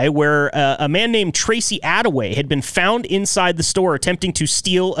Best Buy where a man named Tracy Attaway had been found inside the store attempting to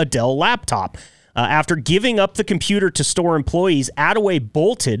steal a Dell laptop. After giving up the computer to store employees, Attaway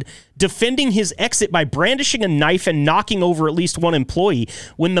bolted, defending his exit by brandishing a knife and knocking over at least one employee.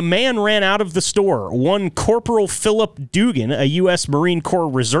 When the man ran out of the store, one Corporal Philip Dugan, a U.S. Marine Corps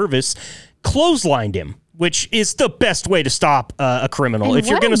reservist, clotheslined him, which is the best way to stop a criminal. And if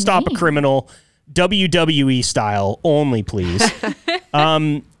you're going to stop a criminal, WWE style only, please.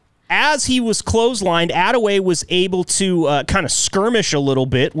 As he was clotheslined, Attaway was able to kind of skirmish a little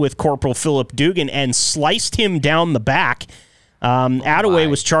bit with Corporal Philip Dugan and sliced him down the back. Attaway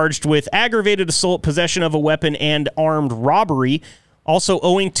was charged with aggravated assault, possession of a weapon, and armed robbery. Also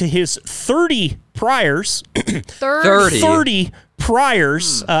owing to his 30 priors. 30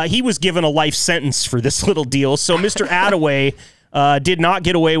 priors. He was given a life sentence for this little deal. So Mr. Attaway did not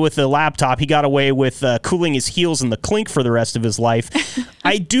get away with the laptop. He got away with cooling his heels in the clink for the rest of his life.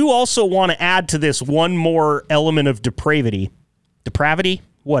 I do also want to add to this one more element of depravity. Depravity?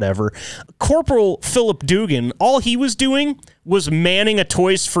 Whatever. Corporal Philip Dugan, all he was doing was manning a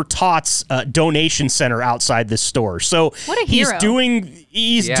Toys for Tots donation center outside this store. So what a hero.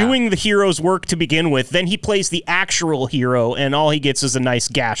 He's doing the hero's work to begin with. Then he plays the actual hero, and all he gets is a nice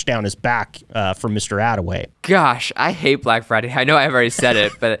gash down his back from Mr. Attaway. Gosh, I hate Black Friday. I know I've already said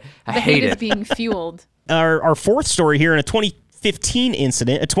it, but I hate it. Is being fueled. Our fourth story here, in a 2015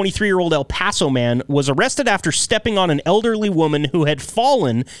 incident, a 23-year-old El Paso man was arrested after stepping on an elderly woman who had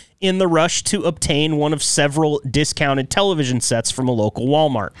fallen in the rush to obtain one of several discounted television sets from a local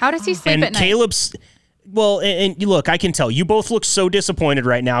Walmart. How does he sleep at night? Caleb's... Well, and look, I can tell. You both look so disappointed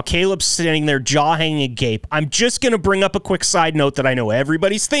right now. Caleb's sitting there, jaw hanging agape. I'm just going to bring up a quick side note that I know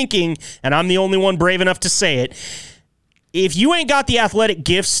everybody's thinking, and I'm the only one brave enough to say it. If you ain't got the athletic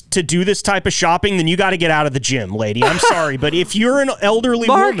gifts to do this type of shopping, then you got to get out of the gym, lady. I'm sorry, but if you're an elderly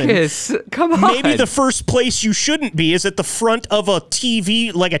Marcus, woman, come on. Maybe the first place you shouldn't be is at the front of a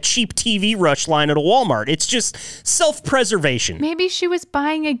TV, like a cheap TV rush line at a Walmart. It's just self-preservation. Maybe she was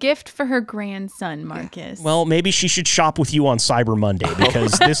buying a gift for her grandson, Marcus. Well, maybe she should shop with you on Cyber Monday,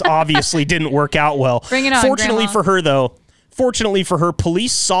 because this obviously didn't work out well. Bring it on, Fortunately Grandma. for her, though,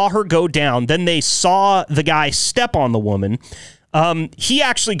 police saw her go down. Then they saw the guy step on the woman. He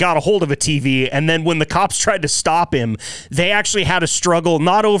actually got a hold of a TV, and then when the cops tried to stop him, they actually had a struggle,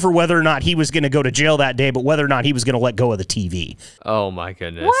 not over whether or not he was going to go to jail that day, but whether or not he was going to let go of the TV. Oh, my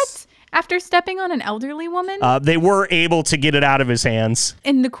goodness. What? After stepping on an elderly woman? They were able to get it out of his hands.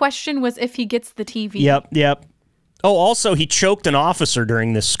 And the question was if he gets the TV. Yep. Oh, also, he choked an officer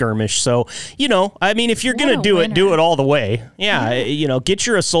during this skirmish. So, I mean, if you're going to do it all the way. Yeah, get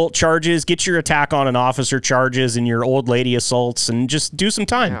your assault charges, get your attack on an officer charges and your old lady assaults, and just do some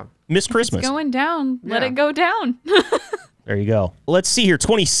time. Yeah. Miss Christmas. It's going down. Let it go down. There you go. Let's see here.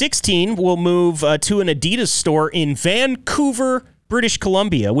 2016, we'll move to an Adidas store in Vancouver, British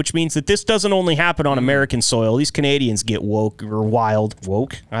Columbia, which means that this doesn't only happen on American soil. These Canadians get woke or wild.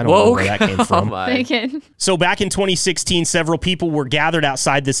 Woke? I don't know where that came from. So back in 2016, several people were gathered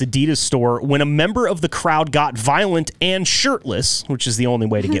outside this Adidas store when a member of the crowd got violent and shirtless, which is the only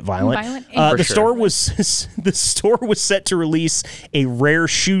way to get violent. The store was set to release a rare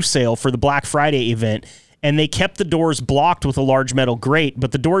shoe sale for the Black Friday event, and they kept the doors blocked with a large metal grate,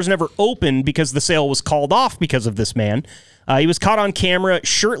 but the doors never opened because the sale was called off because of this man. He was caught on camera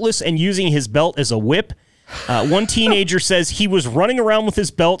shirtless and using his belt as a whip. One teenager says he was running around with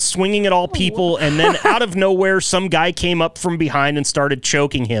his belt, swinging at all people, and then out of nowhere, some guy came up from behind and started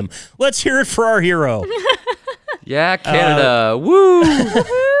choking him. Let's hear it for our hero. Yeah, Canada. Woo!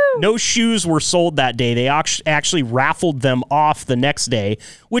 No shoes were sold that day. They actually raffled them off the next day,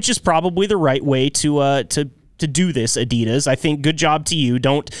 which is probably the right way to do this, Adidas. I think good job to you.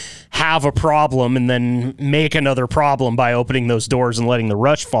 Don't have a problem and then make another problem by opening those doors and letting the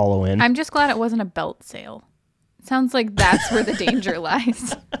rush follow in. I'm just glad it wasn't a belt sale. It sounds like that's where the danger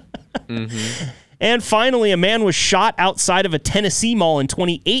lies. Mm-hmm. And finally, a man was shot outside of a Tennessee mall in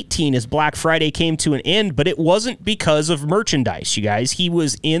 2018 as Black Friday came to an end, but it wasn't because of merchandise, you guys. He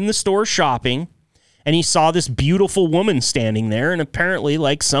was in the store shopping, and he saw this beautiful woman standing there, and apparently,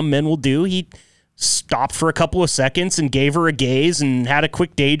 like some men will do, he stopped for a couple of seconds and gave her a gaze and had a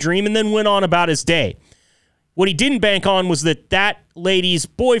quick daydream and then went on about his day. What he didn't bank on was that lady's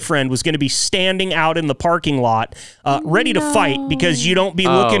boyfriend was going to be standing out in the parking lot ready to fight, because you don't be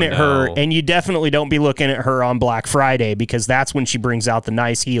looking at her, and you definitely don't be looking at her on Black Friday, because that's when she brings out the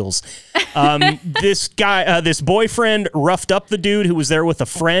nice heels. This boyfriend roughed up the dude who was there with a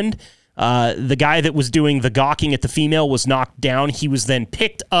friend. The guy that was doing the gawking at the female was knocked down. He was then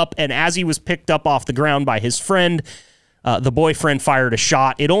picked up, and as he was picked up off the ground by his friend, the boyfriend fired a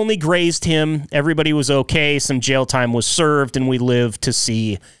shot. It only grazed him. Everybody was okay. Some jail time was served, and we lived to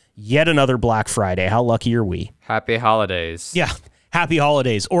see yet another Black Friday. How lucky are we? Happy holidays. Yeah. Happy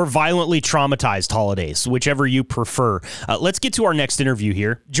holidays, or violently traumatized holidays, whichever you prefer. Let's get to our next interview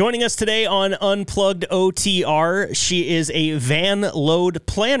here. Joining us today on Unplugged OTR, she is a van load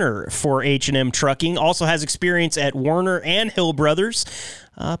planner for H&M Trucking, also has experience at Warner and Hill Brothers.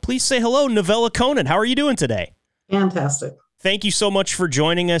 Please say hello, Novella Conant. How are you doing today? Fantastic. Thank you so much for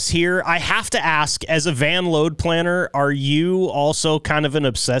joining us here. I have to ask, as a van load planner, are you also kind of an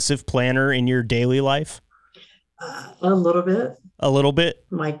obsessive planner in your daily life? A little bit. A little bit?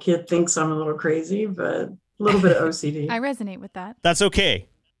 My kid thinks I'm a little crazy, but A little bit of OCD. I resonate with that. That's okay.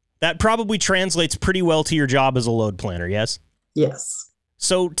 That probably translates pretty well to your job as a load planner, yes? Yes.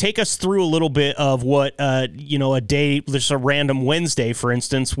 So take us through a little bit of what, a day, just a random Wednesday, for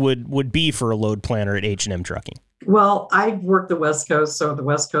instance, would be for a load planner at H&M Trucking. Well, I work the West Coast. So the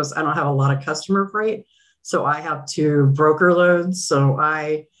West Coast, I don't have a lot of customer freight. So I have to broker loads. So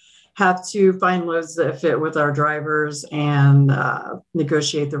I have to find loads that fit with our drivers and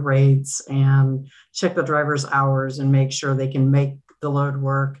negotiate the rates and check the driver's hours and make sure they can make the load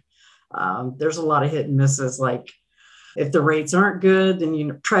work. There's a lot of hit and misses. Like if the rates aren't good, then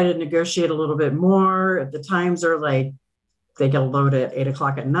you try to negotiate a little bit more. If the times are like they get a load at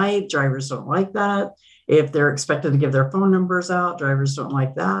 8:00 at night, drivers don't like that. If they're expected to give their phone numbers out, drivers don't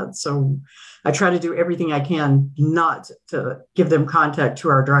like that. So I try to do everything I can not to give them contact to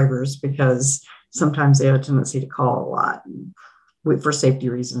our drivers because sometimes they have a tendency to call a lot. For safety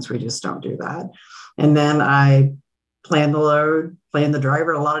reasons, we just don't do that. And then I plan the load, plan the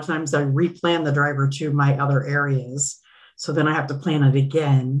driver. A lot of times I replan the driver to my other areas. So then I have to plan it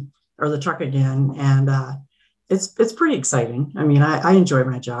again or the truck again. And it's pretty exciting. I mean, I enjoy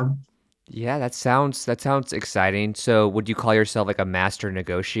my job. Yeah, that sounds exciting. So would you call yourself like a master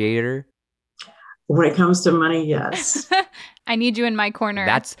negotiator? When it comes to money, yes. I need you in my corner.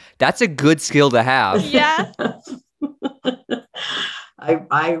 That's a good skill to have. Yeah.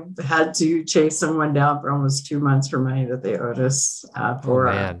 I had to chase someone down for almost 2 months for money that they owed us for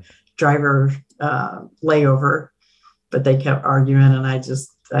a driver layover, but they kept arguing and I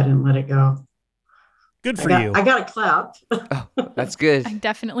didn't let it go. Good for you. I got a clap. Oh, that's good. I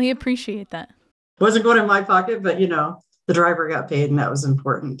definitely appreciate that. Wasn't going in my pocket, but the driver got paid and that was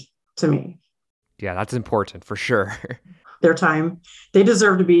important to me. Yeah, that's important for sure. Their time, they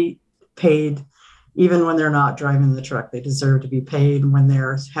deserve to be paid even when they're not driving the truck. They deserve to be paid when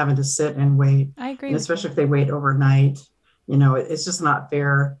they're having to sit and wait. I agree. And especially if they wait overnight. It's just not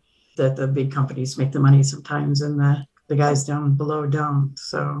fair that the big companies make the money sometimes and the guys down below don't.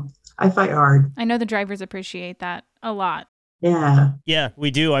 So I fight hard. I know the drivers appreciate that a lot. Yeah,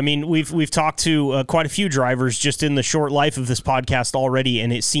 we do. I mean, we've talked to quite a few drivers just in the short life of this podcast already,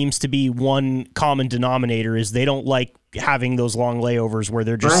 and it seems to be one common denominator is they don't like having those long layovers where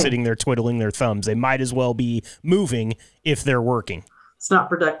they're just sitting there twiddling their thumbs. They might as well be moving if they're working. It's not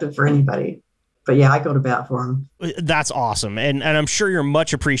productive for anybody. But yeah, I go to bat for them. That's awesome, and I'm sure you're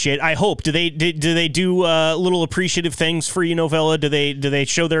much appreciated. I hope. Do they do little appreciative things for you, Novella? Do they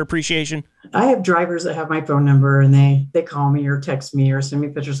show their appreciation? I have drivers that have my phone number, and they call me or text me or send me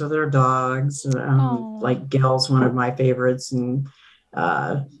pictures of their dogs. Like Gail's one of my favorites, and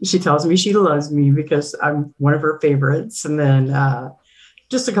she tells me she loves me because I'm one of her favorites. And then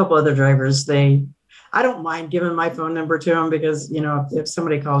just a couple other drivers, I don't mind giving my phone number to them because, if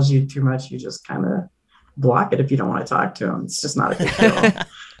somebody calls you too much, you just kind of block it if you don't want to talk to them. It's just not a big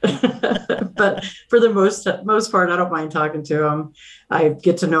deal. But for the most part, I don't mind talking to them. I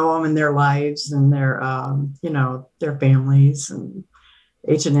get to know them and their lives and their families. And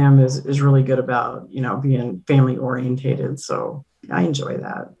H&M is really good about, being family orientated. So I enjoy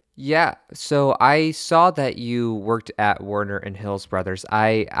that. Yeah, so I saw that you worked at Warner and Hills Brothers.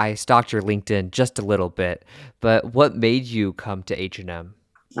 I stalked your LinkedIn just a little bit, but what made you come to H&M?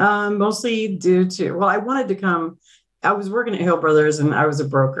 Mostly due to, I wanted to come. I was working at Hill Brothers and I was a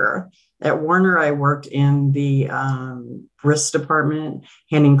broker. At Warner, I worked in the risk department,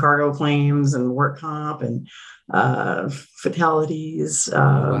 handling cargo claims and work comp and fatalities,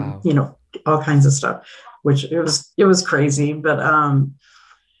 Wow. All kinds of stuff, which it was crazy. But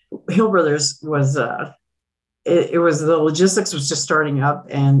Hill Brothers was it was the logistics was just starting up,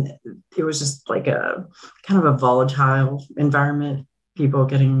 and it was just like a kind of a volatile environment, people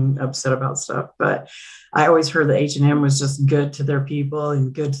getting upset about stuff. But I always heard that H&M was just good to their people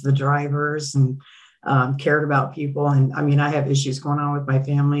and good to the drivers and cared about people. And I mean, I have issues going on with my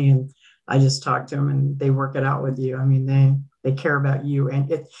family, and I just talk to them and they work it out with you. I mean, they care about you, and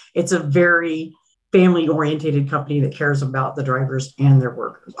it's a very family oriented company that cares about the drivers and their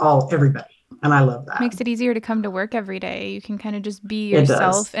workers, everybody. And I love that. Makes it easier to come to work every day. You can kind of just be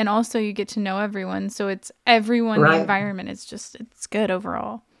yourself, and also you get to know everyone. So it's everyone, the environment is it's good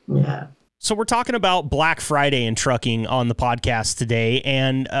overall. Yeah. So we're talking about Black Friday and trucking on the podcast today.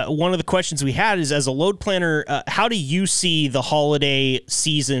 And one of the questions we had is, as a load planner, how do you see the holiday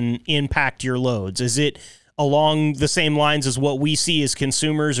season impact your loads? Is it along the same lines as what we see as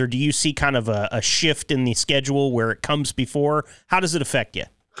consumers, or do you see kind of a shift in the schedule where it comes before? How does it affect you?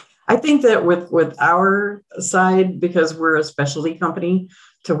 I think that with our side, because we're a specialty company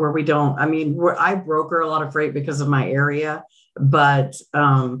to where we don't, I broker a lot of freight because of my area. But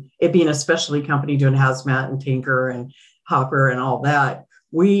it being a specialty company doing hazmat and tanker and hopper and all that,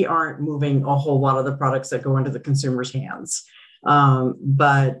 we aren't moving a whole lot of the products that go into the consumer's hands.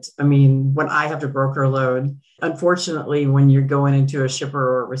 But I mean, when I have to broker a load, unfortunately, when you're going into a shipper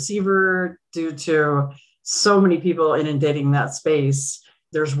or a receiver, due to so many people inundating that space,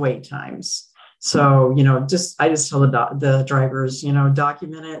 there's wait times. So, I just tell the drivers,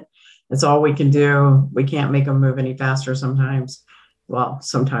 document it. It's all we can do. We can't make them move any faster sometimes. Well,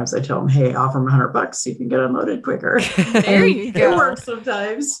 sometimes I tell them, hey, offer them $100 so you can get unloaded quicker. There you go. It works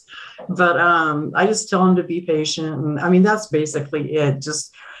sometimes. But I just tell them to be patient. And I mean, that's basically it.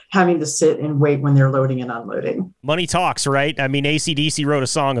 Just having to sit and wait when they're loading and unloading. Money talks, right? I mean, AC/DC wrote a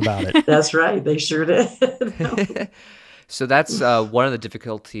song about it. That's right. They sure did. So that's one of the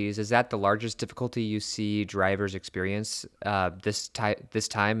difficulties. Is that the largest difficulty you see drivers experience this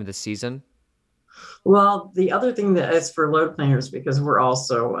time of the season? Well, the other thing that is for load planners, because we're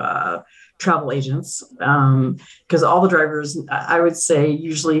also travel agents, because all the drivers, I would say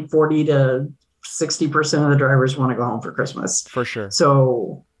usually 40 to 60% of the drivers want to go home for Christmas. For sure.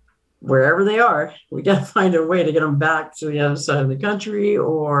 So wherever they are, we got to find a way to get them back to the other side of the country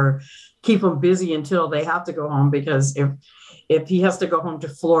or keep them busy until they have to go home. Because if he has to go home to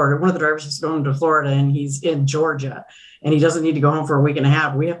Florida, one of the drivers has to go home to Florida and he's in Georgia and he doesn't need to go home for a week and a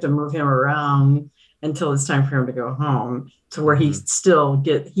half, we have to move him around until it's time for him to go home, to where he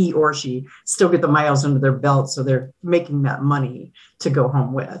or she still get the miles under their belt. So they're making that money to go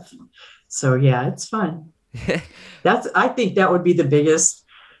home with. So yeah, it's fun. I think that would be the biggest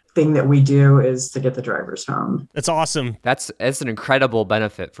thing that we do, is to get the drivers home. That's awesome. It's an incredible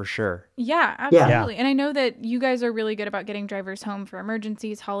benefit for sure. Yeah, absolutely. Yeah. And I know that you guys are really good about getting drivers home for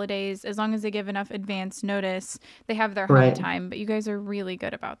emergencies, holidays. As long as they give enough advance notice, they have their home time. But you guys are really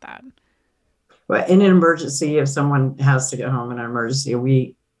good about that. Well, in an emergency, if someone has to get home in an emergency,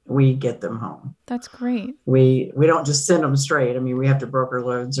 we get them home. That's great. We don't just send them straight. I mean, we have to broker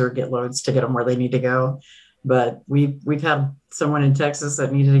loads or get loads to get them where they need to go. But we've had someone in Texas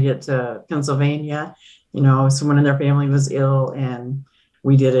that needed to get to Pennsylvania. Someone in their family was ill, and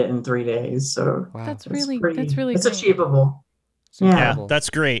we did it in 3 days. So wow. That's really it's great. achievable. Yeah, that's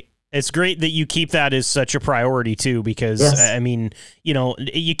great. It's great that you keep that as such a priority too, because Yes. I mean,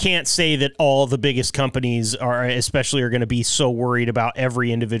 you can't say that all the biggest companies are going to be so worried about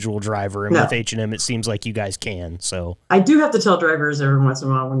every individual driver. And No. with H&M, it seems like you guys can. So I do have to tell drivers every once in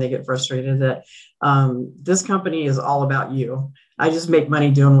a while when they get frustrated that this company is all about you. I just make money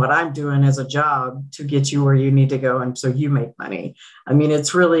doing what I'm doing as a job to get you where you need to go. And so you make money. I mean,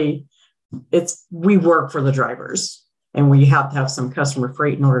 we work for the drivers, and we have to have some customer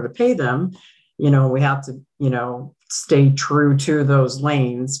freight in order to pay them. We have to, stay true to those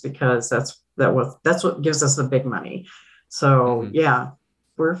lanes, because that's what gives us the big money. So yeah,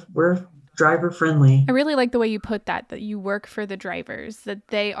 we're driver friendly. I really like the way you put that you work for the drivers, that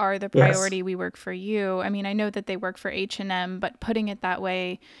they are the priority. Yes. We work for you. I mean, I know that they work for H&M, but putting it that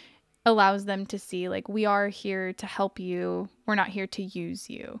way allows them to see, like, we are here to help you. We're not here to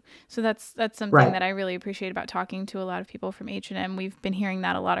use you. So that's something that I really appreciate about talking to a lot of people from H&M. We've been hearing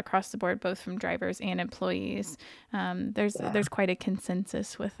that a lot across the board, both from drivers and employees. There's quite a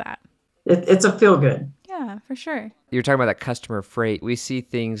consensus with that. It's a feel good. Yeah, for sure. You're talking about that customer freight. We see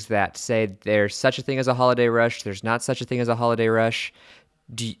things that say there's such a thing as a holiday rush. There's not such a thing as a holiday rush.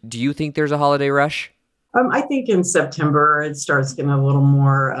 Do you think there's a holiday rush? I think in September it starts getting a little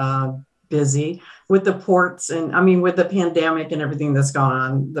more busy with the ports, and I mean with the pandemic and everything that's gone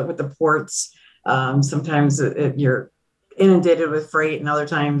on. With the ports, sometimes you're inundated with freight, and other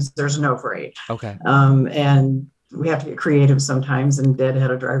times there's no freight. Okay. And we have to get creative sometimes and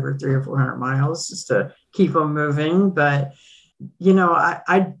deadhead a driver 300 or 400 miles just to keep them moving. But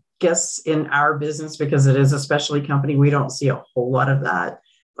I guess in our business, because it is a specialty company, we don't see a whole lot of that.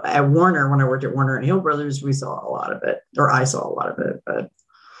 At Warner, when I worked at Warner and Hill Brothers, we saw a lot of it, or I saw a lot of it, but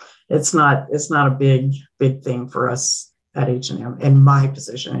it's not a big thing for us at H&M, in my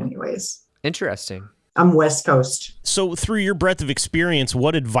position anyways. Interesting. I'm West Coast. So through your breadth of experience,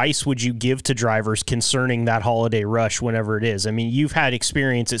 what advice would you give to drivers concerning that holiday rush whenever it is? I mean, you've had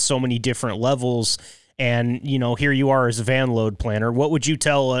experience at so many different levels, and, here you are as a van load planner. What would you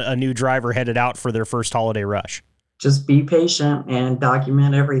tell a new driver headed out for their first holiday rush? Just be patient and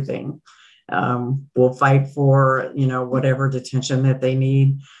document everything. We'll fight for, whatever detention that they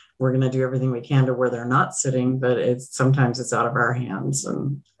need. We're going to do everything we can to where they're not sitting, but sometimes it's out of our hands.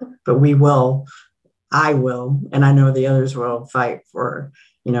 But I will, and I know the others will fight for,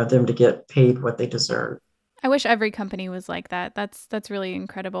 them to get paid what they deserve. I wish every company was like that. That's really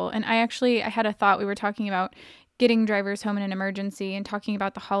incredible. And I had a thought. We were talking about getting drivers home in an emergency and talking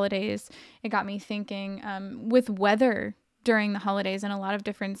about the holidays, it got me thinking, with weather during the holidays in a lot of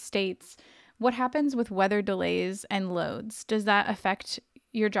different states, what happens with weather delays and loads? Does that affect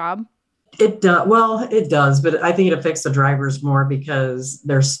your job? It does. Well, it does, but I think it affects the drivers more because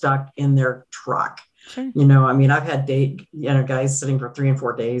they're stuck in their truck. Sure. I mean, I've had guys sitting for 3 and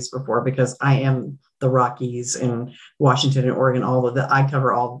 4 days before because I am the Rockies in Washington and Oregon, I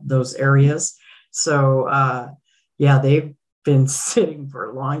cover all those areas. So, they've been sitting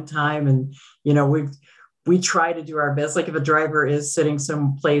for a long time, and we try to do our best. Like if a driver is sitting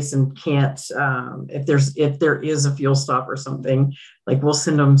someplace and can't, if there is a fuel stop or something, like we'll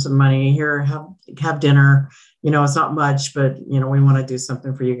send them some money here, have dinner. It's not much, but we want to do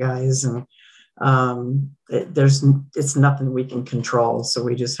something for you guys, and it's nothing we can control. So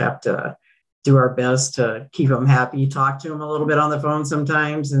we just have to do our best to keep them happy, talk to them a little bit on the phone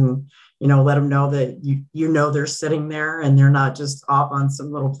sometimes, and let them know that they're sitting there and they're not just off on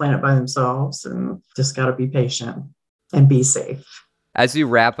some little planet by themselves, and just got to be patient and be safe. As we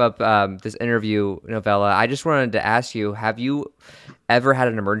wrap up this interview, Novella, I just wanted to ask you, have you ever had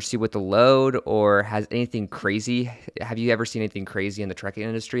an emergency with the load, or have you ever seen anything crazy in the trucking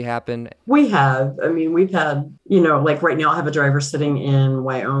industry happen? We have. I mean, we've had, like right now I have a driver sitting in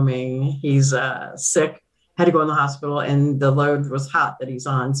Wyoming. He's sick, had to go in the hospital, and the load was hot that he's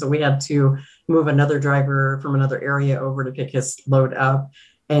on. So we had to move another driver from another area over to pick his load up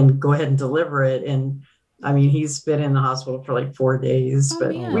and go ahead and deliver it. And I mean, he's been in the hospital for like 4 days, but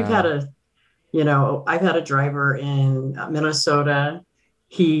we've had I've had a driver in Minnesota.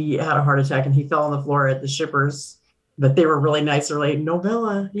 He had a heart attack and he fell on the floor at the shippers, but they were really nice. They're like,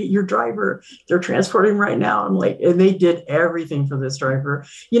 Novella, your driver, they're transporting him right now. I'm like, and they did everything for this driver.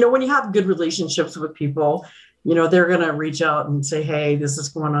 When you have good relationships with people, they're going to reach out and say, hey, this is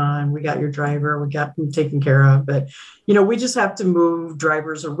going on. We got your driver. We got him taken care of. But, we just have to move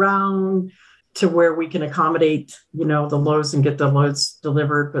drivers around to where we can accommodate, the loads and get the loads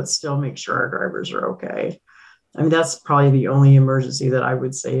delivered, but still make sure our drivers are okay. I mean, that's probably the only emergency that I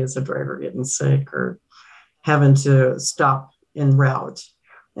would say is a driver getting sick or having to stop en route,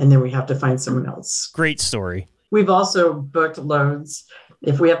 and then we have to find someone else. Great story. We've also booked loads.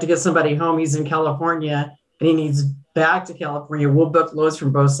 If we have to get somebody home, he's in California and he needs back to California, we'll book loads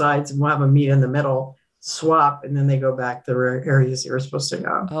from both sides and we'll have them meet in the middle, swap, and then they go back to the areas they were supposed to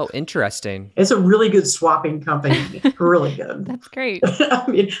go. Oh, interesting. It's a really good swapping company. Really good. That's great. I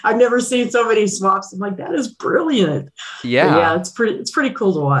mean, I've never seen so many swaps. I'm like, that is brilliant. Yeah. It's pretty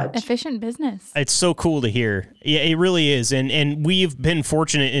cool to watch. Efficient business. It's so cool to hear. Yeah, it really is. And we've been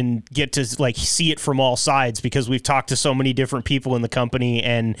fortunate and get to see it from all sides because we've talked to so many different people in the company,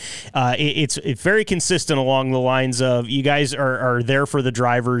 and it's very consistent along the lines of you guys are there for the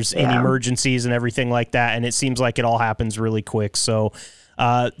drivers in emergencies and everything like that, and it seems like it all happens really quick. So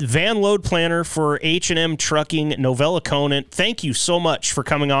van load planner for H&M Trucking, Novella Conant, thank you so much for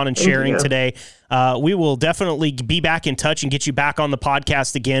coming on and sharing today. We will definitely be back in touch and get you back on the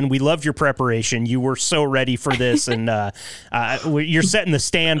podcast again. We loved your preparation. You were so ready for this, and you're setting the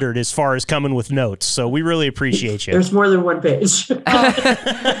standard as far as coming with notes. So we really appreciate you. There's more than one page.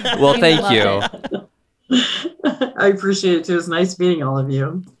 Well, thank you. I appreciate it too. It's nice meeting all of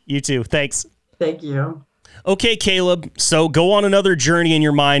you. You too. Thanks. Thank you. Okay, Caleb, so go on another journey in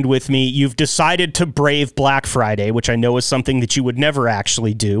your mind with me. You've decided to brave Black Friday, which I know is something that you would never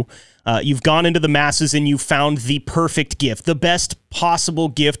actually do. You've gone into the masses and you found the perfect gift, the best possible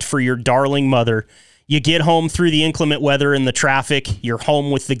gift for your darling mother. You get home through the inclement weather and the traffic. You're home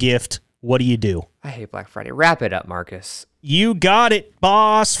with the gift. What do? I hate Black Friday. Wrap it up, Marcus. You got it,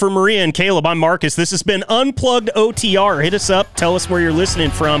 boss. For Maria and Caleb, I'm Marcus. This has been Unplugged OTR. Hit us up. Tell us where you're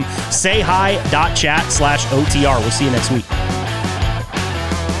listening from. sayhi.chat/OTR. We'll see you next week.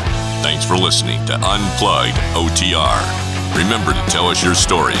 Thanks for listening to Unplugged OTR. Remember to tell us your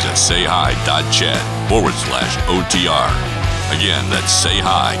stories at sayhi.chat/OTR. Again, that's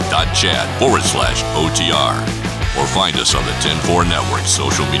sayhi.chat/OTR. Or find us on the 10-4 Network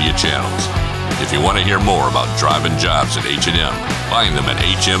social media channels. If you want to hear more about driving jobs at H&M, find them at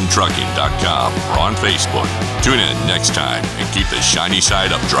hmtrucking.com or on Facebook. Tune in next time and keep the shiny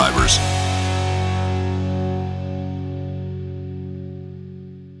side up, drivers.